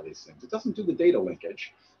does a lot of these things. It doesn't do the data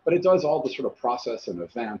linkage, but it does all the sort of process and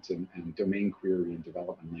event and domain query and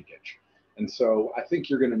development linkage. And so I think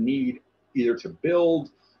you're going to need either to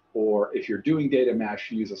build, or if you're doing data mesh,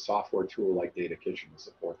 use a software tool like DataKitchen to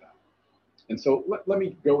support that. And so let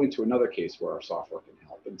me go into another case where our software can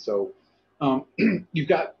help. And so you've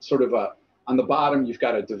got sort of on the bottom, you've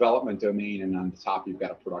got a development domain, and on the top, you've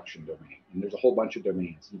got a production domain. And there's a whole bunch of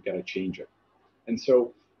domains. You've got to change it. And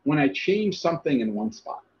so when I change something in one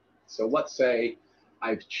spot, so let's say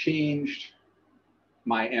I've changed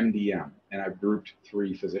my MDM and I've grouped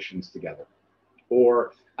 3 physicians together.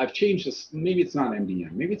 Or I've changed this, maybe it's not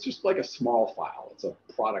MDM, maybe it's just like a small file, it's a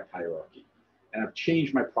product hierarchy. And I've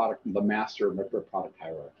changed my product, the master of my product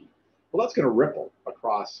hierarchy. Well, that's going to ripple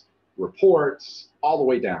across reports all the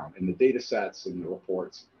way down in the data sets and the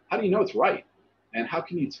reports. How do you know it's right? And how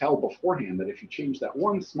can you tell beforehand that if you change that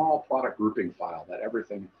one small product grouping file, that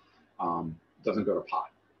everything doesn't go to pot?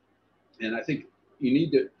 And I think you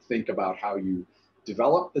need to think about how you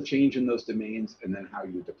develop the change in those domains and then how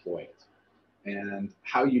you deploy it, and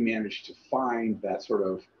how you manage to find that sort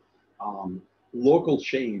of local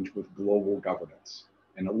change with global governance,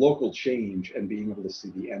 and a local change and being able to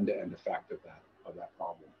see the end-to-end effect of that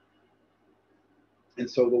problem. And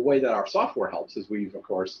so the way that our software helps is we've, of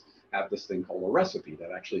course, have this thing called a recipe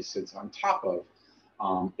that actually sits on top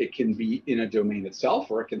of, it can be in a domain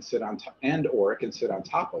itself, or it can sit on top, or it can sit on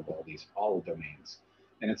top of all domains.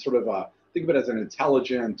 And it's sort of think of it as an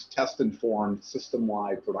intelligent, test-informed,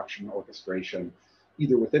 system-wide production orchestration,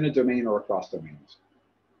 either within a domain or across domains.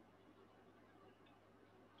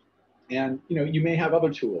 And you may have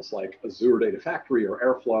other tools like Azure Data Factory or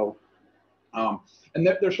Airflow, and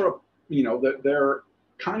they're sort of, they're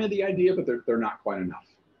kind of the idea, but they're not quite enough.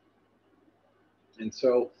 And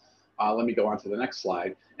so let me go on to the next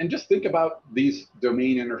slide and just think about these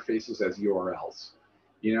domain interfaces as URLs.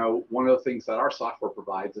 One of the things that our software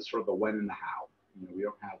provides is sort of the when and the how. We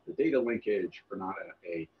don't have the data linkage. We're not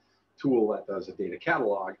a tool that does a data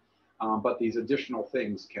catalog, but these additional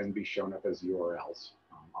things can be shown up as URLs.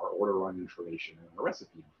 Our order run information and the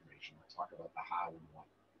recipe information. We'll talk about the how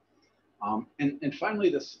and what. And finally,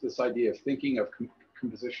 this idea of thinking of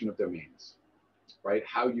composition of domains, right?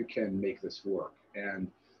 How you can make this work.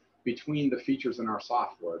 And between the features in our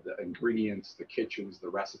software, the ingredients, the kitchens, the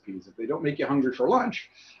recipes, if they don't make you hungry for lunch,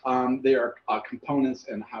 they are components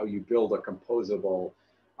in how you build a composable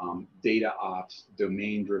DataOps,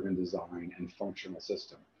 domain-driven design, and functional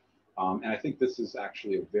system. And I think this is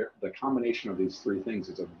actually the combination of these 3 things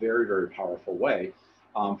is a very, very powerful way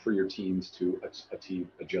for your teams to achieve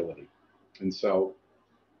agility. And so,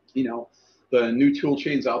 the new tool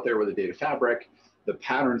chains out there with the data fabric, the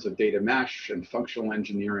patterns of data mesh and functional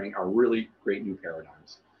engineering are really great new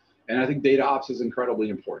paradigms. And I think DataOps is incredibly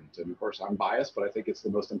important. And of course, I'm biased, but I think it's the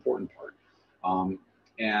most important part.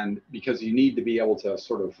 And because you need to be able to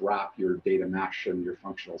sort of wrap your data mesh and your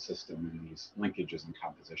functional system in these linkages and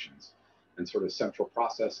compositions. And sort of central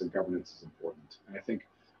process and governance is important. And I think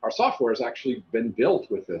our software has actually been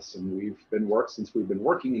built with this, and since we've been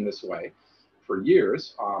working in this way for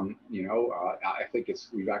years. I think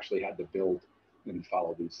we've actually had to build and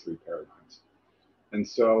follow these 3 paradigms. And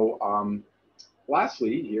so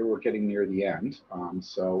lastly, here we're getting near the end,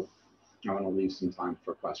 so I want to leave some time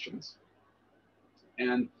for questions.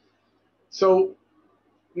 And so,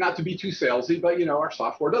 not to be too salesy, but our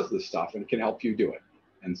software does this stuff and it can help you do it.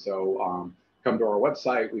 And so, come to our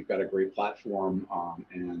website. We've got a great platform,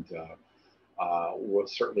 and we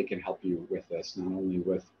certainly can help you with this, not only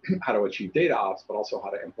with how to achieve data ops, but also how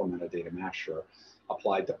to implement a data mesh or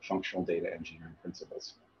apply functional data engineering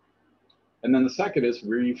principles. And then the second is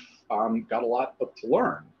we've got a lot to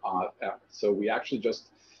learn. So we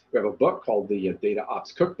have a book called the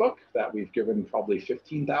DataOps Cookbook that we've given probably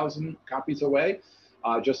 15,000 copies away.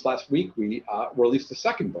 Just last week, we released a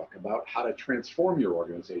second book about how to transform your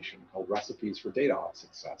organization called Recipes for DataOps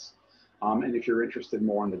Success. And if you're interested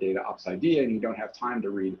more in the DataOps idea and you don't have time to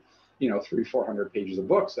read 300-400 pages of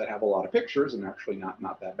books that have a lot of pictures and actually not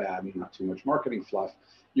that bad and not too much marketing fluff,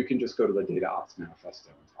 you can just go to the DataOps Manifesto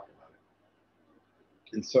and talk about it.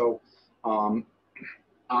 And so I'm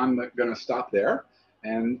going to stop there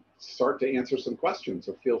and start to answer some questions.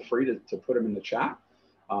 So feel free to put them in the chat,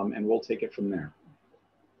 and we'll take it from there.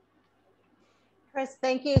 Chris,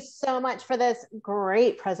 thank you so much for this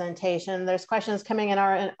great presentation. There's questions coming in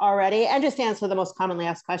already, and just to answer the most commonly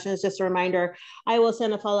asked questions, just a reminder, I will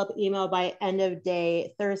send a follow-up email by end of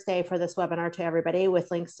day Thursday for this webinar to everybody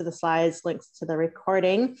with links to the slides, links to the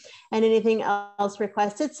recording, and anything else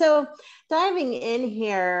requested. So diving in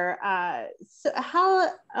here, so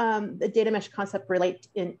how the data mesh concept relate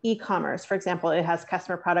in e-commerce? For example, it has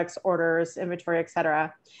customer products, orders, inventory, et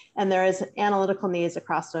cetera, and there is analytical needs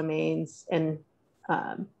across domains and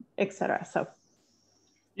et cetera. So,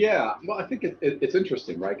 yeah, well, I think it's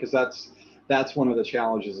interesting, right? Because that's one of the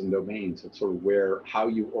challenges in domains. It's sort of how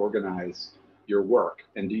you organize your work,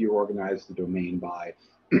 and do you organize the domain by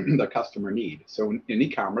the customer need? So in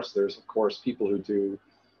e-commerce, there's of course people who do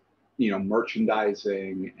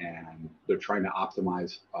merchandising, and they're trying to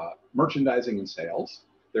optimize merchandising and sales.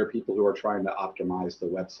 There are people who are trying to optimize the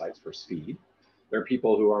websites for speed. There are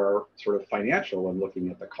people who are sort of financial and looking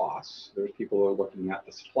at the costs. There's people who are looking at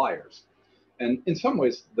the suppliers. And in some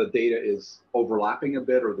ways, the data is overlapping a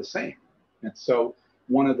bit or the same. And so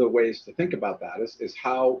one of the ways to think about that is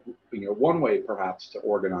how, one way perhaps to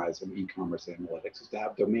organize an e-commerce analytics is to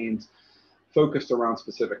have domains focused around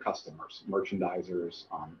specific customers, merchandisers,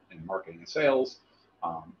 and marketing and sales,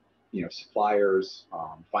 suppliers,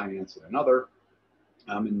 finance and another,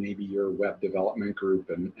 and maybe your web development group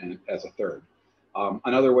and as a third.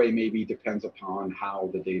 Another way maybe depends upon how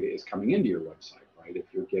the data is coming into your website, right? If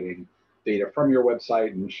you're getting data from your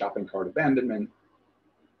website and shopping cart abandonment,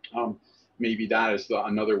 maybe that is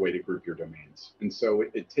another way to group your domains. And so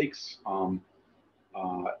it takes, I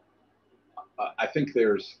think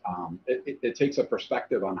it takes a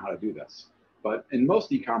perspective on how to do this. But in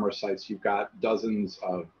most e-commerce sites, you've got dozens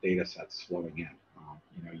of data sets flowing in.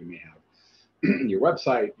 You may have your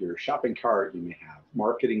website, your shopping cart, you may have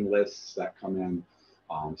marketing lists that come in,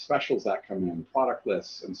 specials that come in, product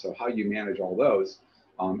lists. And so how you manage all those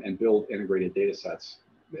and build integrated data sets.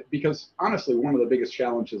 Because honestly, one of the biggest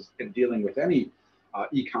challenges in dealing with any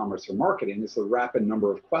e-commerce or marketing is the rapid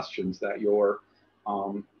number of questions that your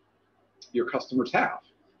customers have.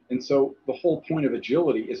 And so the whole point of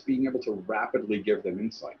agility is being able to rapidly give them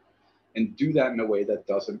insight and do that in a way that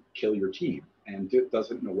doesn't kill your team, and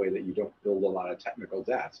does it in a way that you don't build a lot of technical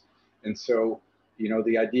debt. And so,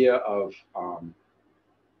 the idea of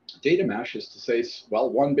data mesh is to say, well,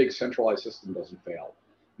 one big centralized system doesn't fail.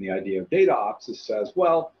 And the idea of data ops says,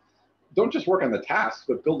 well, don't just work on the tasks,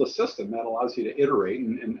 but build a system that allows you to iterate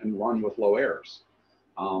and run with low errors.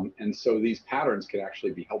 And so these patterns can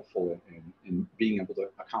actually be helpful in being able to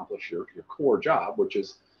accomplish your core job, which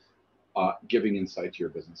is giving insight to your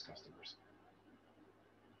business customers.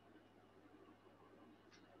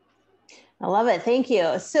 I love it. Thank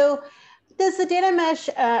you. So does the data mesh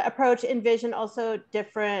approach envision also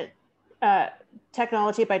different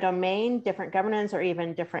technology by domain, different governance, or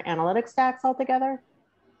even different analytics stacks altogether?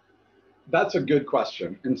 That's a good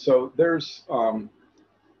question. And so there's a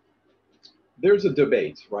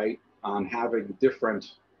debate, right, on having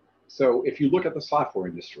different. So if you look at the software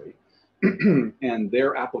industry and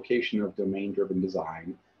their application of domain-driven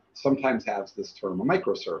design sometimes has this term a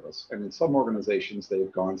microservice. And in some organizations,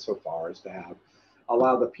 they've gone so far as to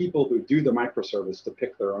allow the people who do the microservice to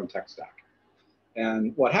pick their own tech stack.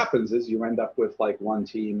 And what happens is you end up with like one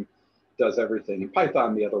team does everything in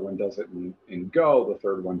Python, the other one does it in Go, the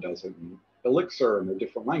third one does it in Elixir, and they're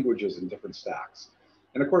different languages and different stacks.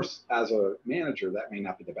 And of course, as a manager, that may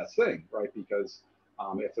not be the best thing, right? Because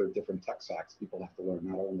if there are different tech stacks, people have to learn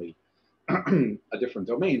not only a different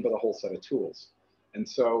domain, but a whole set of tools. And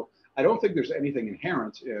so I don't think there's anything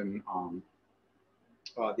inherent in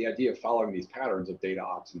the idea of following these patterns of data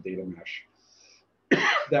ops and data mesh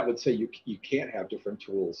that would say you can't have different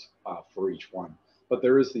tools for each one. But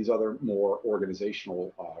there is these other more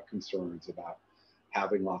organizational concerns about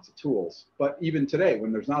having lots of tools. But even today,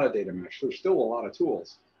 when there's not a data mesh, there's still a lot of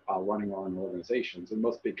tools running on organizations. And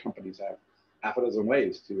most big companies have half a dozen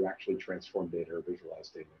ways to actually transform data or visualize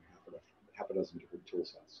data in half a dozen different tool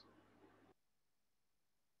sets.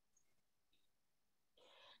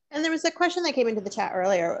 And there was a question that came into the chat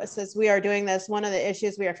earlier. It says, we are doing this. One of the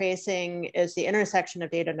issues we are facing is the intersection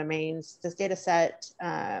of data domains. This data set,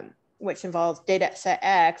 which involves data set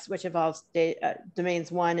X, which involves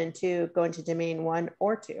domains 1 and 2, go into domain 1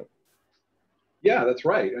 or 2. Yeah, that's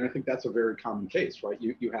right. And I think that's a very common case, right?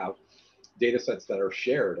 You have data sets that are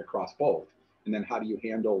shared across both. And then how do you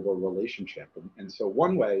handle the relationship? And so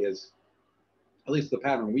one way is, at least the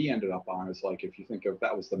pattern we ended up on is like, if you think of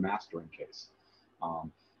that was the mastering case.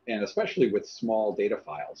 And especially with small data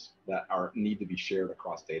files that need to be shared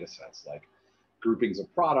across data sets, like groupings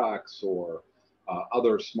of products or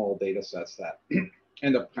other small data sets that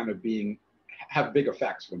end up kind of have big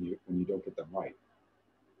effects when you don't get them right.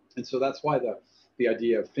 And so that's why the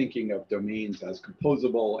idea of thinking of domains as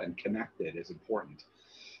composable and connected is important.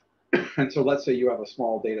 And so let's say you have a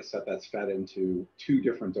small data set that's fed into 2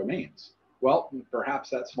 different domains. Well, perhaps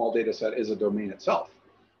that small data set is a domain itself,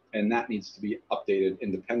 and that needs to be updated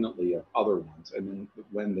independently of other ones. And then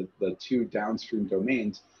when the 2 downstream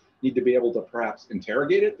domains need to be able to perhaps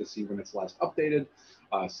interrogate it to see when it's last updated,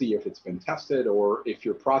 see if it's been tested, or if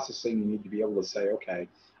you're processing, you need to be able to say, okay,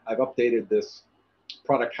 I've updated this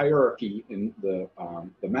product hierarchy in the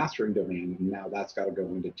mastering domain, and now that's got to go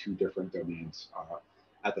into 2 different domains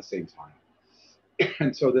at the same time.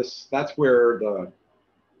 And so that's where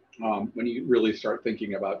when you really start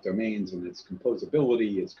thinking about domains and its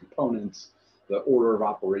composability, its components, the order of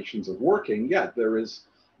operations of working, yeah, there is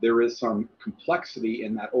some complexity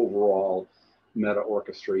in that overall meta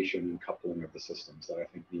orchestration and coupling of the systems that I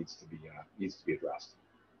think needs to be addressed.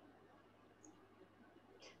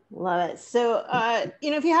 Love it. So,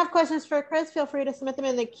 if you have questions for Chris, feel free to submit them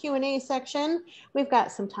in the Q&A section. We've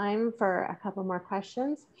got some time for a couple more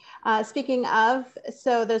questions. Speaking of,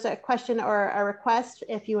 so there's a question or a request,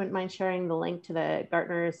 if you wouldn't mind sharing the link to the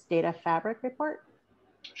Gartner's Data Fabric report.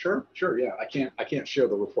 Sure. Yeah, I can't share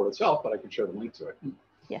the report itself, but I can share the link to it.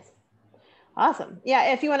 Yes. Awesome.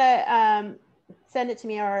 Yeah, if you want to send it to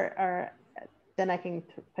me, or then I can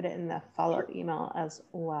put it in the follow-up email as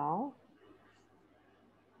well.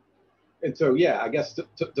 And so, yeah, I guess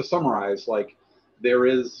to summarize, like there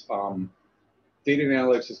is data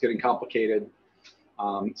analytics is getting complicated.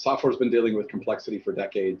 Software's been dealing with complexity for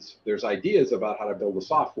decades. There's ideas about how to build the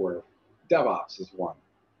software. DevOps is one.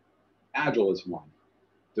 Agile is one.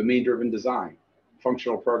 Domain-driven design,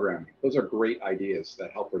 functional programming. Those are great ideas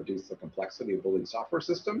that help reduce the complexity of building software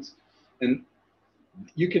systems. And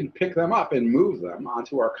you can pick them up and move them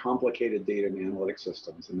onto our complicated data and analytics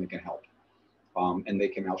systems, and they can help. And they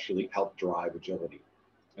can actually help drive agility.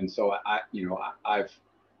 And so I've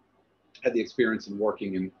had the experience in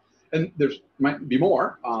working in, and there's might be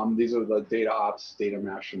more. These are the data ops, data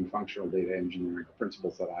mesh, and functional data engineering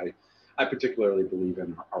principles that I particularly believe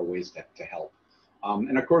in are ways to help.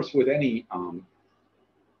 And of course, with any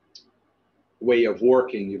way of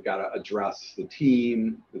working, you've got to address the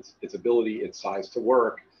team, its ability, its size to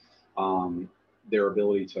work, their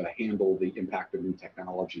ability to handle the impact of new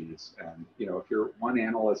technologies. And if you're one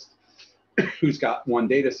analyst who's got one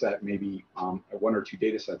data set, maybe 1 or 2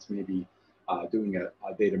 data sets, maybe doing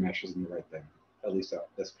a data mesh isn't the right thing, at least at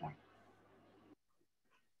this point.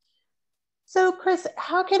 So Chris,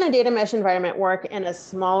 how can a data mesh environment work in a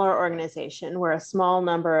smaller organization where a small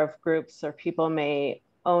number of groups or people may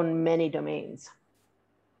own many domains?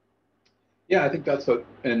 Yeah, I think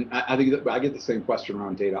and I think that I get the same question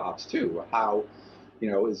around data ops too. How,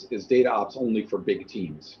 is data ops only for big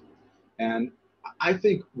teams? And I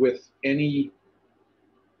think with any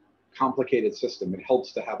complicated system, it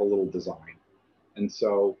helps to have a little design. And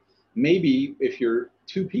so maybe if you're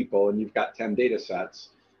 2 people and you've got 10 data sets,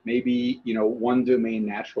 maybe, one domain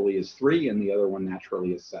naturally is 3 and the other one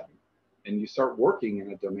naturally is 7. And you start working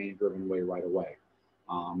in a domain-driven way right away.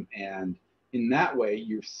 And in that way,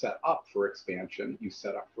 you've set up for expansion, you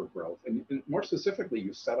set up for growth, and more specifically,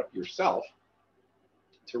 you set up yourself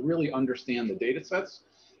to really understand the data sets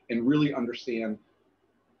and really understand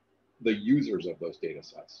the users of those data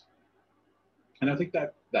sets. And I think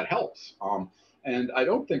that helps. And I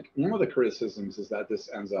don't think, one of the criticisms is that this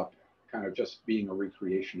ends up kind of just being a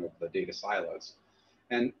recreation of the data silos.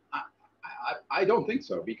 And I don't think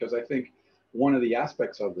so, because I think one of the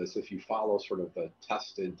aspects of this, if you follow sort of the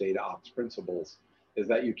tested data ops principles, is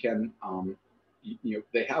that you can,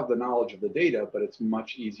 they have the knowledge of the data, but it's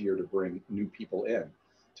much easier to bring new people in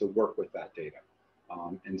to work with that data.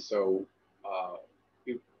 And so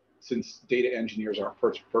since data engineers aren't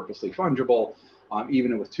purposely fungible,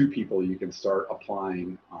 even with 2 people, you can start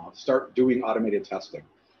applying, start doing automated testing,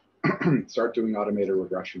 start doing automated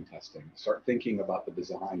regression testing, start thinking about the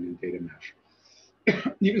design in data mesh.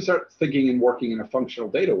 You can start thinking and working in a functional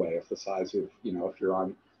data way if the size of, if you're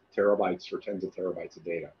on terabytes or tens of terabytes of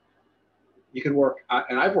data. You can work,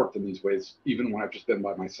 and I've worked in these ways even when I've just been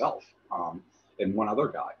by myself and one other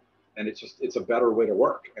guy. And it's a better way to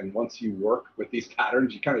work. And once you work with these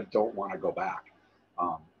patterns, you kind of don't want to go back.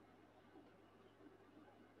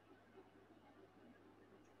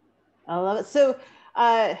 I love it. So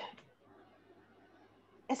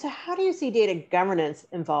how do you see data governance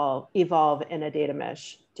evolve in a data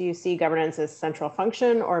mesh? Do you see governance as central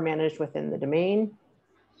function or managed within the domain?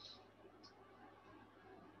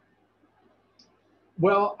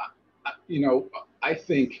 Well, I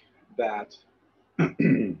think that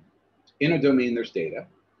in a domain there's data,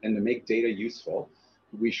 and to make data useful,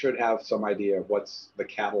 we should have some idea of what's the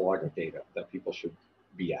catalog of data that people should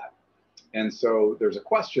be at. And so there's a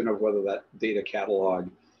question of whether that data catalog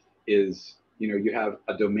is, you have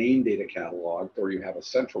a domain data catalog or you have a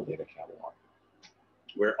central data catalog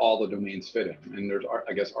where all the domains fit in. And there's,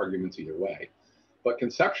 I guess, arguments either way. But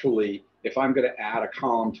conceptually, if I'm going to add a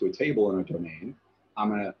column to a table in a domain,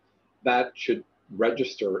 that should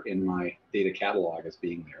register in my data catalog as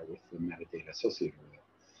being there with the metadata associated with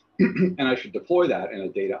it. And I should deploy that in a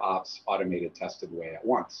DataOps automated tested way at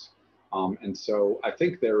once. And so I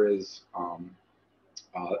think there is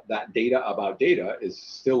that data about data is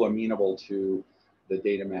still amenable to the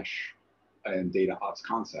data mesh and DataOps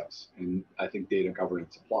concepts. And I think data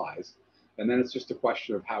governance applies. And then it's just a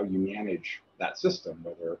question of how you manage that system,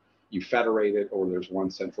 whether you federate it or there's one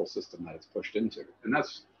central system that it's pushed into. And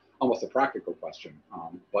that's almost a practical question.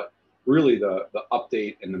 But really the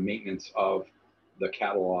update and the maintenance of the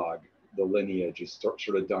catalog, the lineage is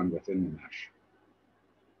sort of done within the mesh.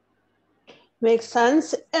 Makes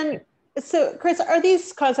sense. And so, Chris, are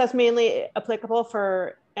these concepts mainly applicable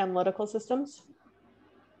for analytical systems?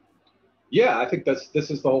 Yeah, I think this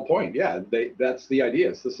is the whole point. Yeah, that's the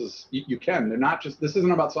idea. This is, they're not just, this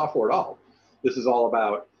isn't about software at all. This is all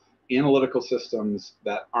about analytical systems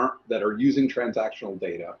that are using transactional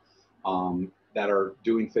data, that are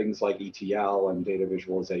doing things like ETL and data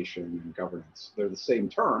visualization and governance. They're the same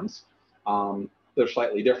terms. They're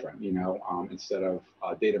slightly different, instead of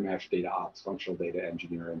data mesh, data ops, functional data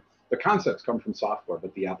engineering. The concepts come from software,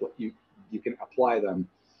 but you can apply them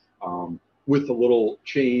with a little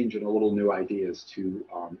change and a little new ideas to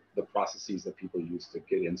the processes that people use to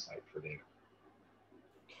get insight for data.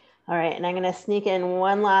 All right, and I'm going to sneak in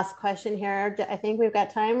one last question here. I think we've got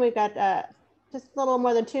time. We've got just a little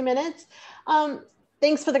more than 2 minutes.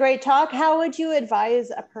 Thanks for the great talk. How would you advise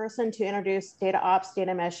a person to introduce data ops,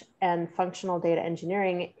 data mesh, and functional data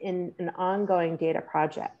engineering in an ongoing data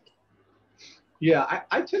project? Yeah,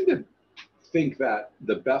 I tend to think that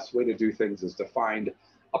the best way to do things is to find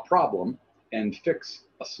a problem and fix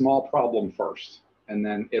a small problem first, and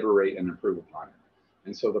then iterate and improve upon it.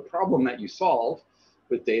 And so the problem that you solve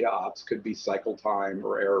with data ops could be cycle time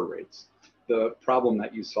or error rates. The problem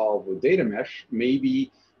that you solve with data mesh may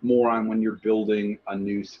be more on when you're building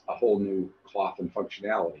a whole new cloth and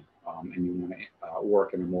functionality, and you want to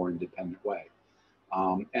work in a more independent way.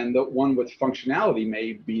 And the one with functionality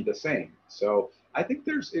may be the same. So I think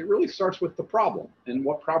it really starts with the problem and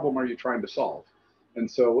what problem are you trying to solve? And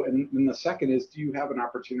so, and the second is, do you have an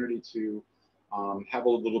opportunity to have a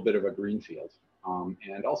little bit of a greenfield?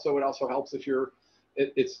 And also, it also helps if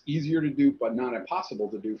it's easier to do, but not impossible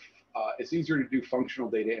to do. It's easier to do functional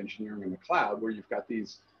data engineering in the cloud, where you've got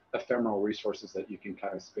these ephemeral resources that you can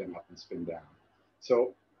kind of spin up and spin down.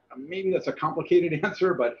 So maybe that's a complicated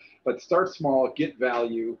answer, but start small, get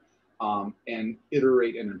value, and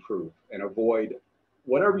iterate and improve, and avoid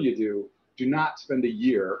whatever you do not spend a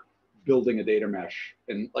year building a data mesh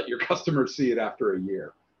and let your customers see it after a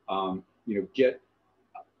year.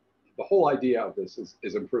 The whole idea of this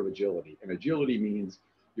is improve agility, and agility means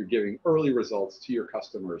you're giving early results to your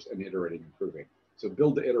customers and iterating, improving. So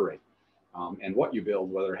build to iterate, and what you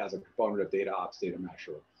build, whether it has a component of data ops, data mesh,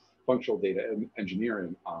 or functional data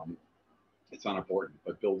engineering, it's not important,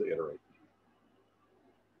 but build to iterate.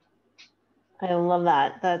 I love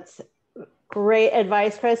that. That's great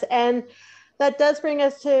advice, Chris. And That does bring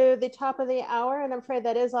us to the top of the hour, and I'm afraid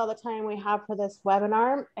that is all the time we have for this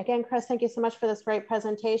webinar. Again, Chris, thank you so much for this great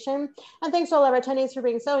presentation. And thanks to all our attendees for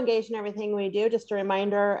being so engaged in everything we do. Just a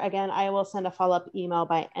reminder, again, I will send a follow-up email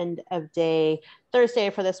by end of day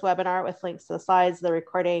Thursday for this webinar with links to the slides, the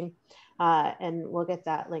recording, and we'll get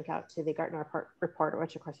that link out to the Gartner report,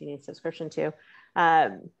 which of course you need a subscription to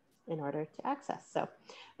in order to access. So,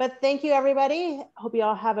 but thank you, everybody. Hope you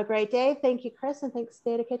all have a great day. Thank you, Chris, and thanks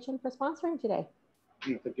DataKitchen for sponsoring today.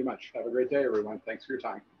 Thank you much. Have a great day, everyone. Thanks for your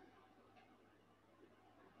time.